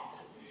blonde.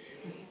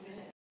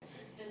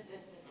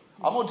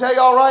 I'm going to tell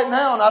y'all right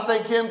now, and I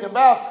think Kim can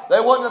vouch,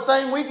 there wasn't a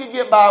thing we could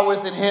get by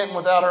with in Hinton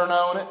without her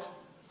knowing it.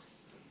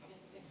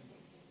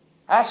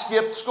 I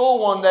skipped school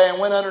one day and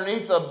went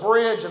underneath the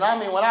bridge, and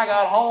when I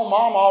got home,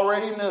 Mom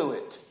already knew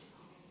it.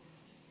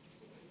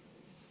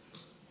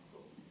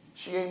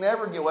 She ain't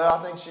never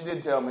I think she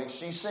did tell me.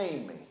 She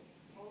seen me.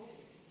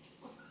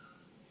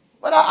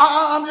 But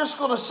I'm just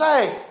going to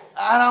say,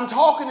 and I'm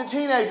talking to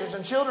teenagers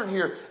and children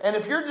here, and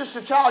if you're just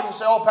a child, you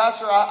say, oh,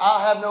 Pastor,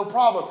 I have no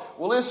problem.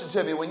 Well, listen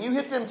to me. When you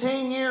hit them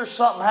teen years,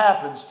 something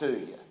happens to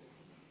you.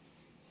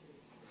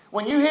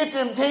 When you hit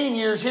them teen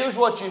years, here's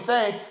what you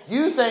think.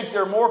 You think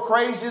they're more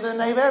crazy than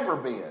they've ever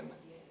been.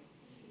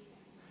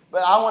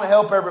 But I want to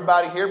help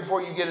everybody here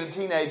before you get into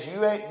teenage.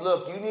 You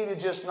need to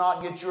just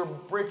not get your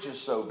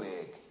britches so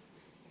big.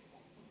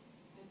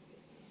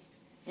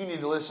 You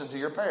need to listen to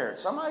your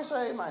parents. Somebody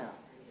say amen.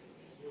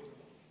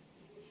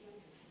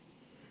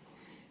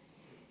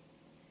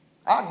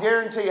 I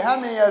guarantee you, how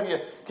many of you,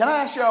 can I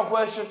ask you a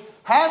question?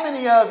 How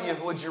many of you,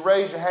 would you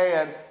raise your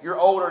hand, you're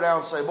older now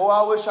and say, boy,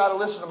 I wish I'd have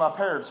listened to my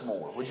parents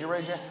more. Would you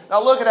raise your hand?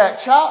 Now look at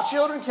that.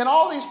 Children, can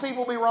all these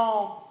people be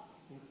wrong?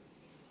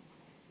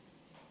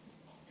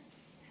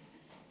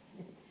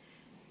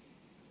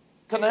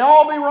 Can they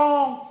all be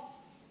wrong?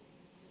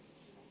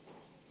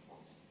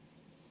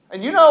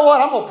 And you know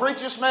what? I'm going to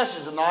preach this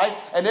message tonight,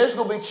 and there's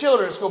going to be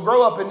children that's going to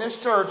grow up in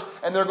this church,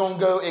 and they're going to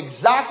go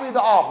exactly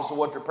the opposite of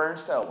what their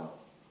parents tell them.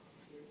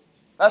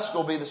 That's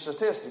going to be the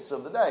statistics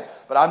of the day.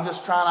 But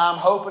I'm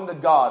hoping to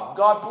God.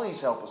 God,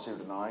 please help us here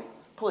tonight.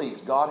 Please,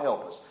 God,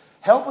 help us.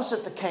 Help us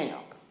at the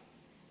camp.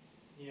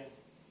 Yeah.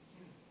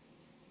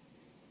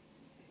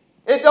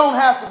 It don't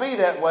have to be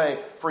that way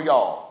for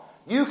y'all.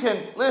 You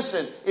can,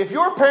 listen, if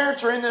your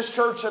parents are in this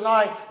church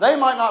tonight, they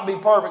might not be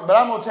perfect, but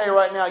I'm going to tell you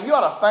right now, you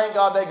ought to thank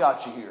God they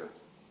got you here.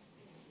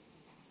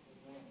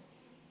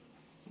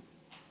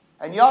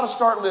 And you ought to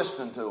start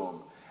listening to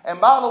them. And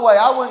by the way,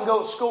 I wouldn't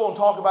go to school and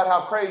talk about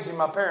how crazy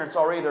my parents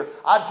are either.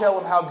 I'd tell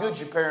them how good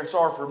your parents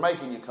are for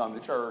making you come to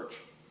church.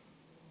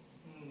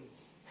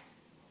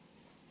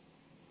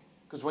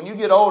 Because when you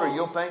get older,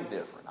 you'll think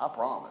different. I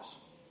promise.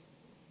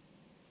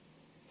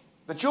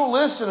 But you'll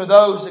listen to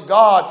those that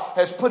God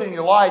has put in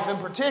your life, in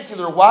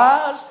particular,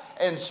 wise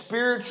and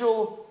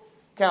spiritual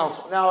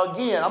counsel. Now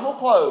again, I'm going to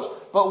close,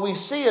 but we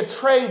see a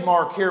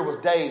trademark here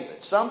with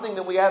David, something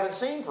that we haven't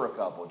seen for a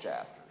couple of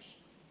chapters.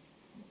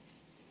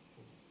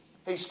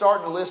 He's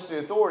starting to listen to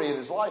authority in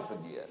his life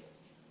again.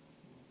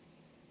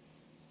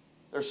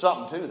 There's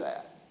something to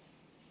that.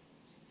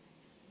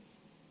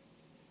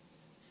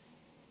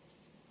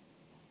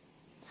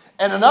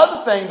 And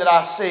another thing that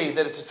I see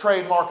that it's a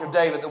trademark of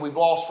David that we've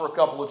lost for a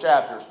couple of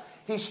chapters,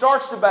 he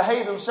starts to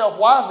behave himself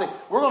wisely.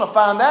 We're going to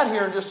find that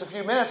here in just a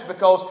few minutes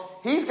because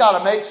he's got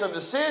to make some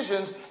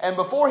decisions, and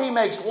before he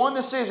makes one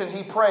decision,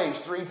 he prays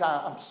 3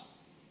 times.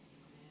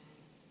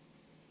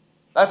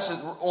 That's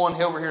on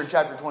over here in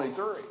chapter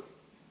 23.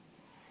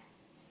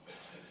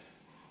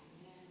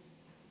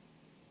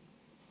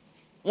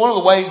 One of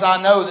the ways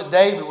I know that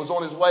David was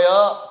on his way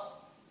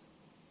up,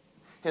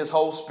 his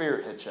whole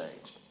spirit had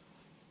changed.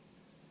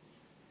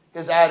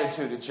 His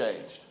attitude had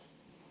changed.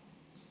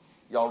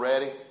 Y'all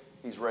ready?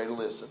 He's ready to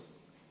listen.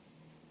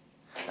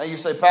 Now you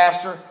say,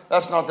 Pastor,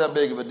 that's not that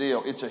big of a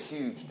deal. It's a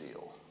huge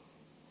deal.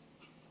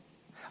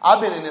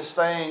 I've been in this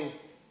thing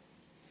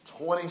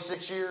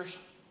 26 years.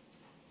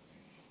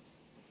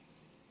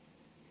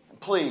 And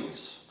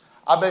please,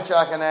 I bet you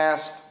I can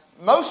ask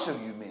most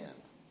of you men.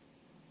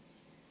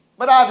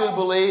 But I do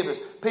believe as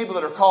people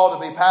that are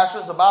called to be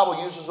pastors, the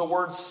Bible uses the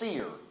word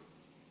seer.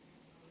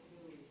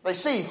 They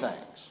see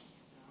things.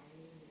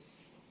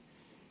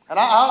 And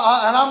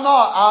I'm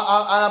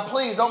not,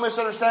 please don't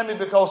misunderstand me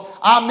because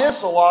I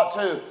miss a lot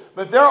too.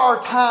 But there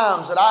are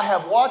times that I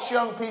have watched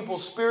young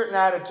people's spirit and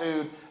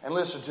attitude, and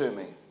listen to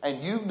me,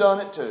 and you've done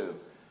it too.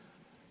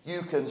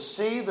 You can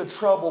see the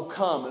trouble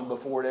coming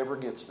before it ever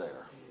gets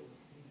there.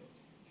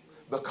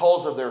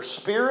 Because of their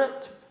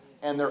spirit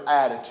and their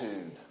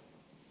attitude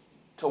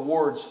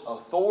towards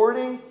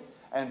authority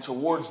and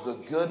towards the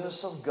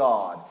goodness of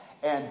God.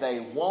 And they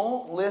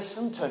won't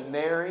listen to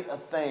nary a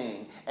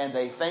thing, and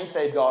they think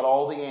they've got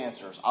all the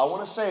answers. I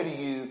want to say to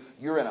you,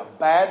 you're in a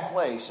bad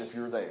place if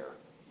you're there.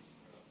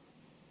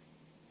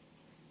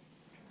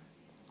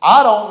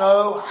 I don't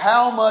know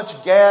how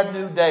much Gad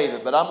knew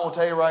David, but I'm going to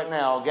tell you right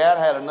now, Gad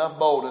had enough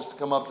boldness to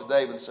come up to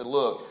David and said,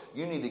 look,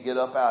 you need to get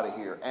up out of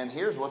here. And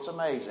here's what's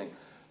amazing.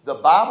 The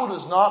Bible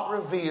does not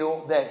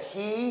reveal that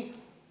he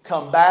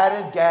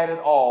combated Gad at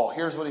all.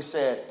 Here's what he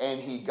said, and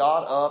he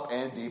got up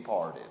and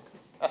departed.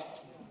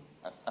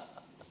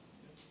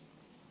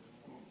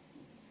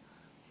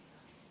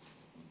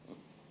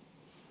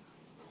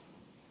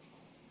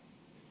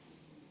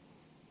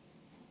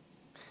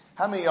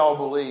 How many of y'all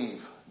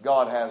believe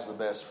God has the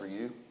best for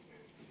you?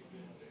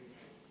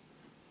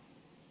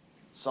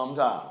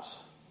 Sometimes.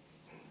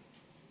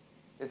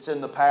 It's in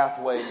the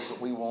pathways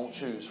that we won't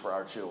choose for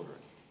our children.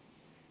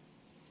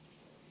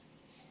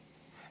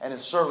 And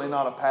it's certainly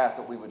not a path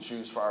that we would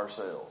choose for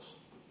ourselves.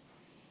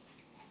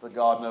 But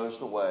God knows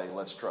the way.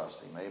 Let's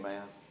trust Him.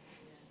 Amen.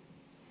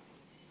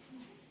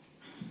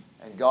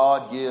 And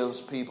God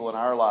gives people in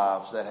our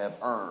lives that have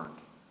earned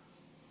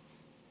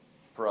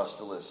for us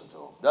to listen to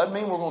them. Doesn't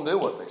mean we're going to do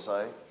what they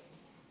say.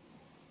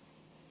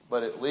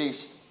 But at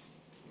least,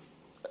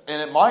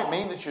 and it might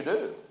mean that you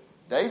do.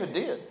 David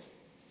did.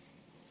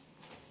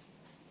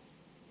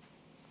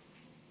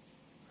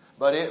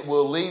 But it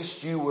will at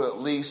least, you will at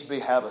least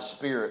have a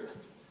spirit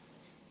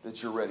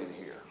that you're ready to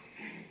hear.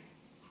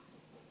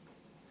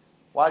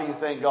 Why do you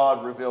think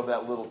God revealed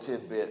that little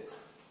tidbit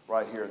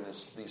right here in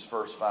these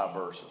first 5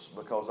 verses?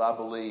 Because I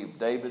believe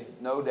David,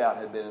 no doubt,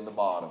 had been in the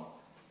bottom.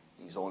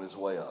 He's on his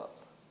way up.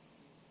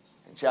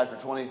 In chapter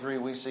 23,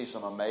 we see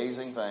some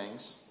amazing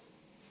things.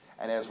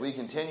 And as we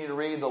continue to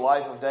read the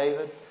life of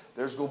David,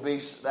 there's going to be,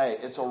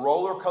 it's a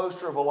roller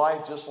coaster of a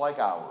life just like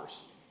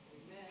ours.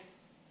 Amen.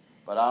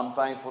 But I'm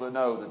thankful to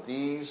know that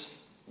these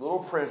little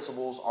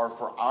principles are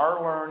for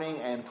our learning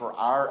and for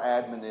our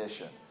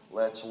admonition.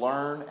 Let's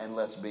learn and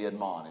let's be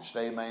admonished.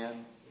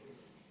 Amen.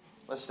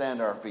 Let's stand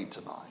to our feet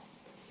tonight.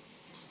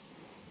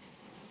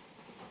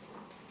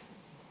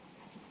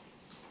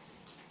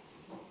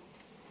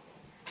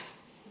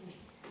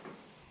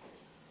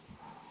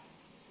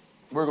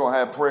 We're going to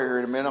have prayer here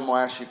in a minute. I'm going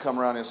to ask you to come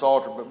around this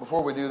altar. But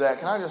before we do that,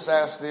 can I just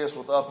ask this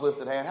with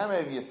uplifted hand? How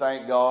many of you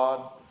thank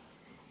God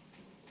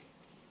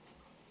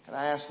Can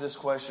I ask this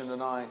question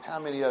tonight? How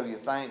many of you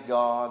thank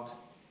God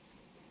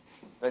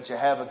that you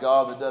have a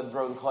God that doesn't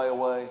throw the clay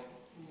away?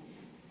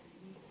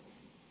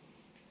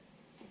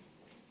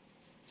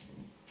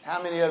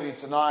 How many of you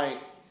tonight,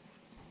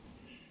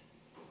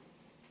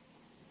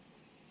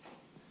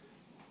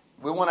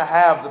 we want to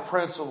have the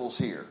principles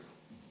here.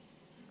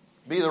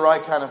 Be the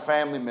right kind of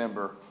family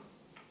member.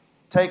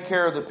 Take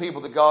care of the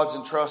people that God's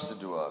entrusted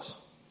to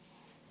us.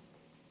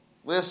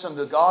 Listen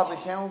to godly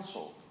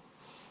counsel.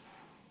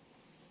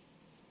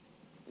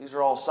 These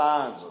are all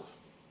signs of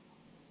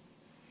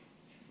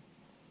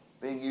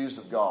being used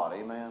of God.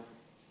 Amen.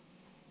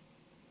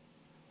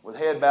 With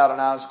head bowed and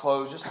eyes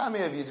closed, just how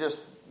many of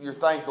you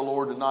thank the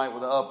Lord tonight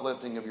with the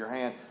uplifting of your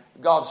hand?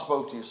 God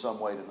spoke to you some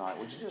way tonight.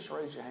 Would you just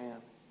raise your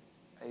hand?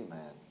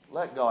 Amen.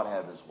 Let God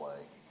have His way.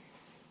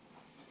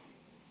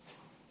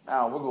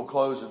 Now, we're going to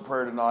close in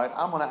prayer tonight.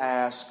 I'm going to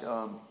ask,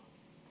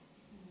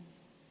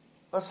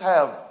 let's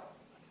have,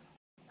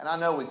 and I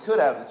know we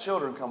could have the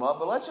children come up,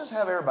 but let's just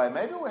have everybody.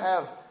 Maybe we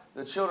have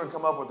the children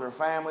come up with their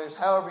families,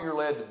 however you're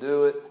led to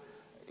do it.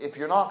 If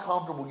you're not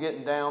comfortable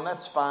getting down,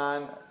 that's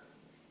fine.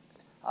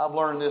 I've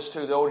learned this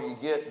too. The older you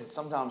get, it's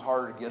sometimes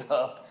harder to get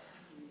up.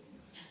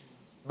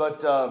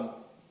 But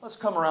let's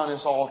come around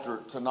this altar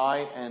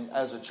tonight and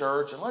as a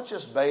church, and let's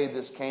just bathe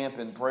this camp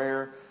in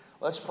prayer.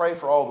 Let's pray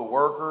for all the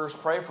workers.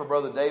 Pray for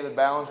Brother David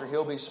Ballinger.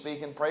 He'll be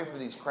speaking. Pray for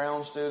these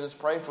Crown students.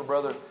 Pray for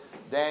Brother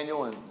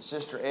Daniel and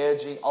Sister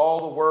Edgy. All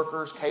the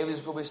workers.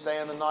 Kaylee's going to be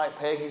staying the night.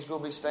 Peggy's going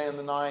to be staying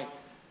the night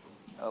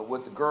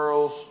with the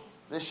girls.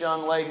 This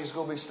young lady's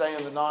going to be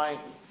staying the night.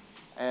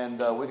 And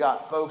we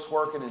got folks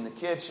working in the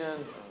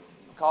kitchen.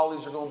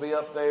 Colleagues are going to be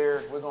up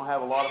there. We're going to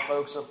have a lot of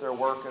folks up there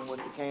working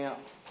with the camp.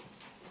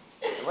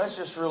 And let's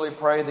just really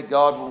pray that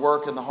God will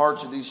work in the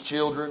hearts of these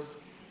children.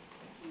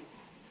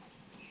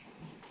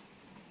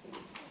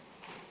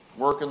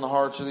 Work in the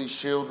hearts of these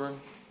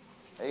children.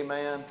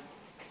 Amen.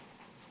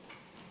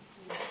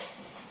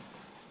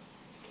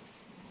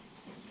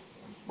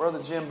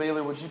 Brother Jim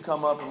Beeler, would you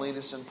come up and lead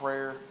us in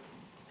prayer?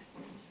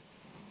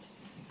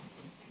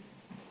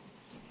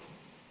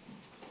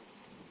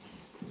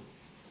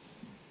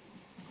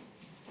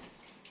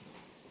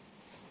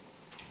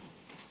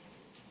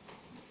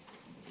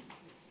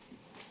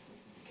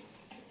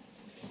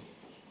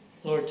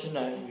 Lord,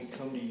 tonight we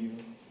come to you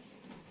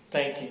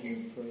thanking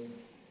you for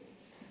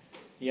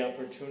the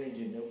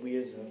opportunity that we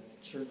as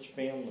a church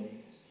family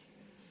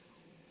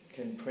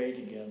can pray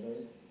together.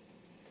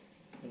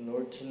 And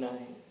Lord,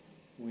 tonight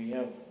we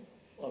have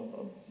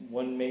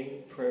one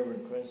main prayer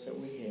request that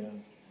we have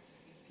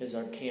is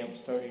our camp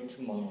starting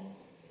tomorrow.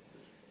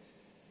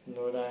 And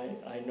Lord,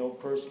 I know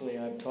personally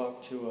I've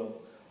talked to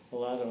a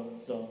lot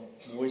of the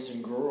boys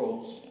and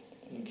girls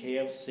in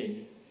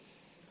KFC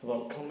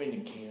about coming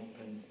to camp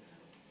and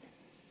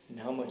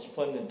how much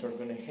fun that they're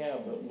going to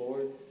have. But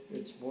Lord,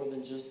 it's more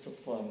than just the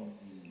fun.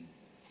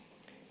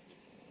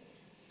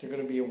 They're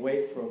going to be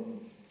away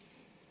from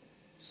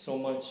so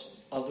much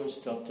other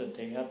stuff that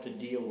they have to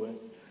deal with,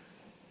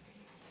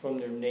 from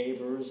their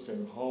neighbors,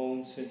 their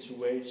home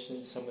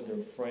situations, some of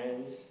their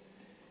friends,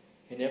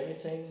 and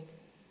everything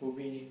will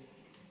be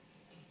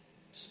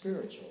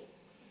spiritual.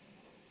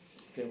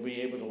 They'll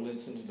be able to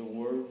listen to the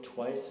Word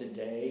twice a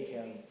day,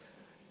 have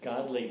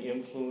godly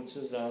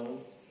influences on them.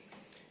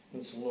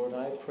 And so, Lord,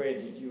 I pray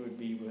that you would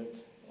be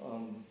with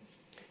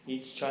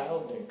each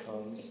child that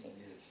comes.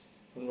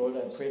 And Lord,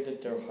 I pray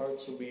that their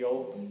hearts will be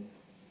open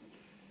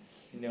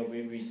and they'll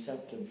be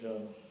receptive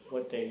to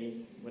what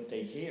they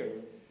hear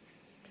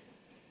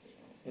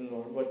and,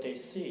 Lord, what they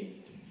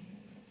see.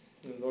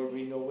 And, Lord,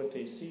 we know what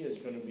they see is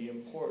going to be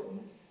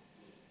important.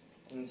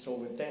 And so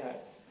with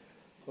that,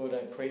 Lord,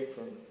 I pray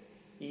for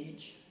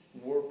each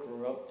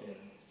worker up there,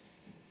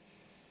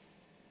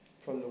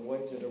 from the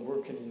ones that are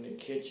working in the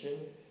kitchen,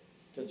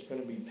 that's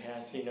going to be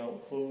passing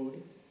out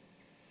food,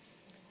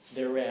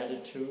 their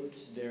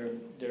attitudes, their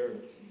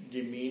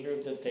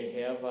demeanor that they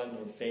have on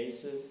their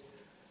faces.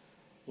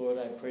 Lord,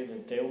 I pray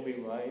that they'll be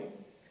right.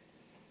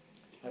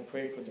 I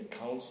pray for the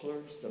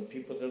counselors, the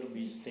people that will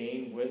be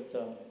staying with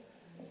the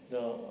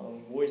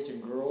boys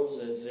and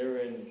girls as they're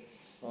in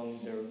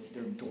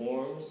their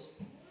dorms.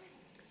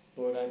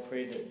 Lord, I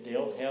pray that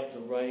they'll have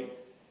the right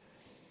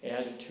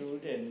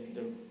attitude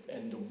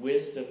and the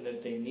wisdom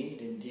that they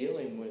need in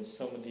dealing with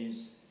some of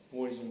these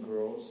boys and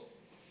girls.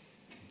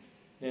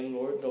 And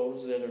Lord,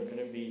 those that are going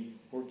to be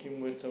working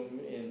with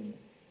them in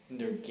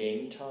their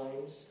game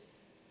times,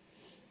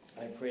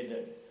 I pray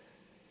that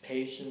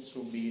patience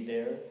will be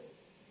there.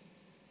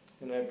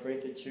 And I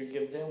pray that you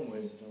give them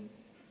wisdom.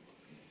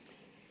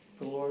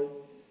 But Lord,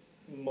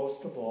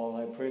 most of all,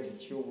 I pray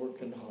that you'll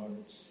work in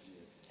hearts.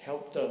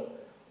 Help the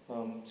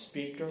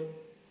speaker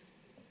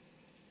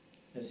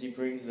as he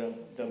brings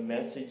the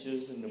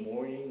messages in the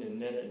morning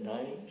and then at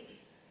night.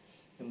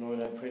 And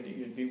Lord, I pray that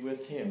you'd be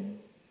with him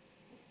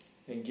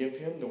and give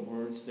him the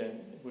words that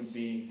would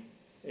be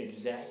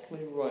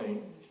exactly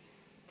right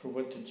for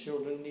what the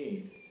children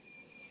need.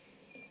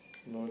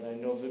 Lord, I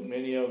know that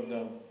many of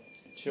the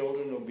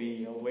children will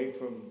be away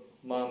from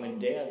mom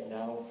and dad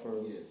now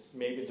for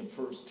maybe the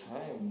first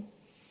time.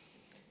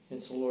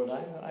 And so, Lord,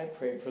 I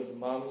pray for the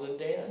moms and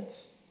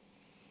dads.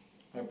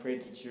 I pray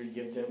that you would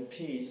give them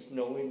peace,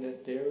 knowing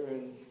that they're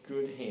in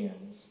good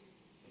hands.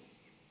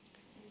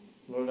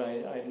 Lord,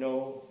 I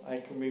know I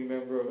can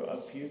remember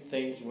a few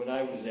things when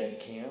I was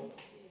at camp.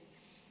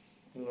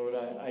 And Lord,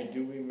 I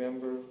do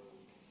remember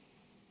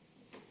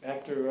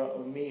after a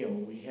meal,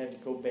 we had to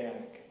go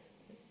back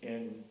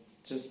and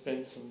just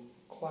spend some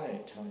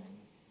quiet time.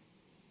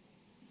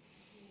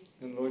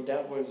 And Lord,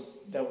 that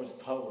was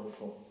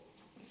powerful.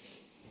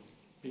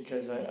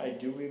 Because I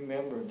do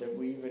remember that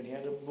we even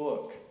had a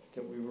book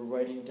that we were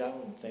writing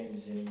down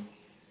things in.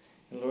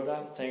 And Lord,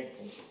 I'm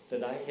thankful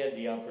that I had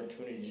the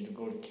opportunity to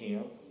go to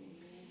camp.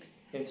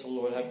 And so,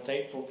 Lord, I'm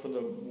thankful for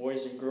the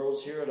boys and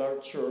girls here at our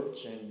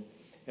church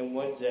and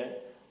ones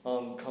that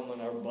come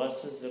on our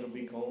buses that'll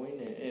be going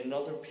and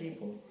other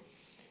people.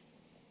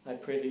 I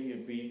pray that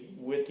you'd be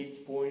with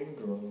each boy and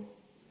girl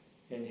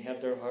and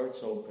have their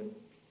hearts open.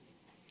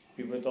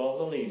 Be with all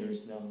the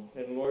leaders now.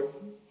 And Lord,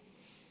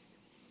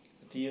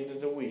 at the end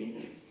of the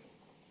week,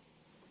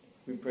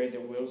 we pray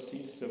that we'll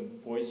see some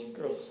boys and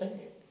girls saved,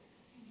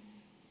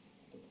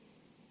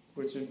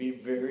 which would be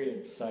very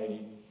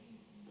exciting.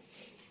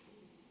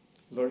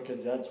 Lord,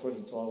 because that's what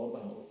it's all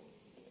about.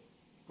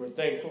 We're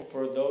thankful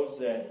for those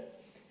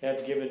that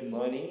have given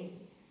money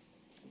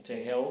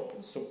to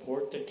help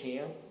support the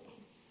camp,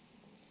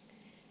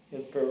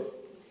 and for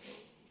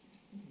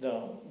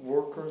the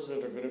workers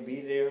that are going to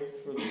be there,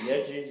 for the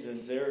edgies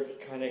as they're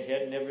kind of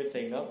heading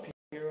everything up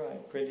here. I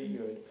pray that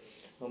you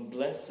would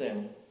bless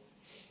them.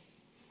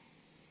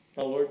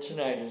 Now, Lord,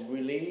 tonight as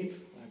we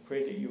leave, I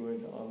pray that you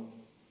would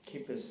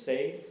keep us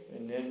safe,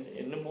 and then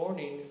in the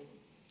morning,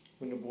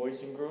 when the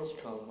boys and girls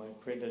come, I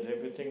pray that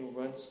everything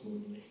will run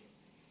smoothly.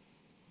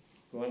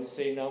 We want to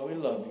say now we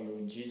love you.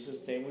 In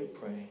Jesus' name we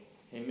pray.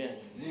 Amen.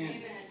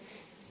 Amen.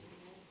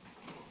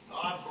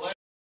 God bless.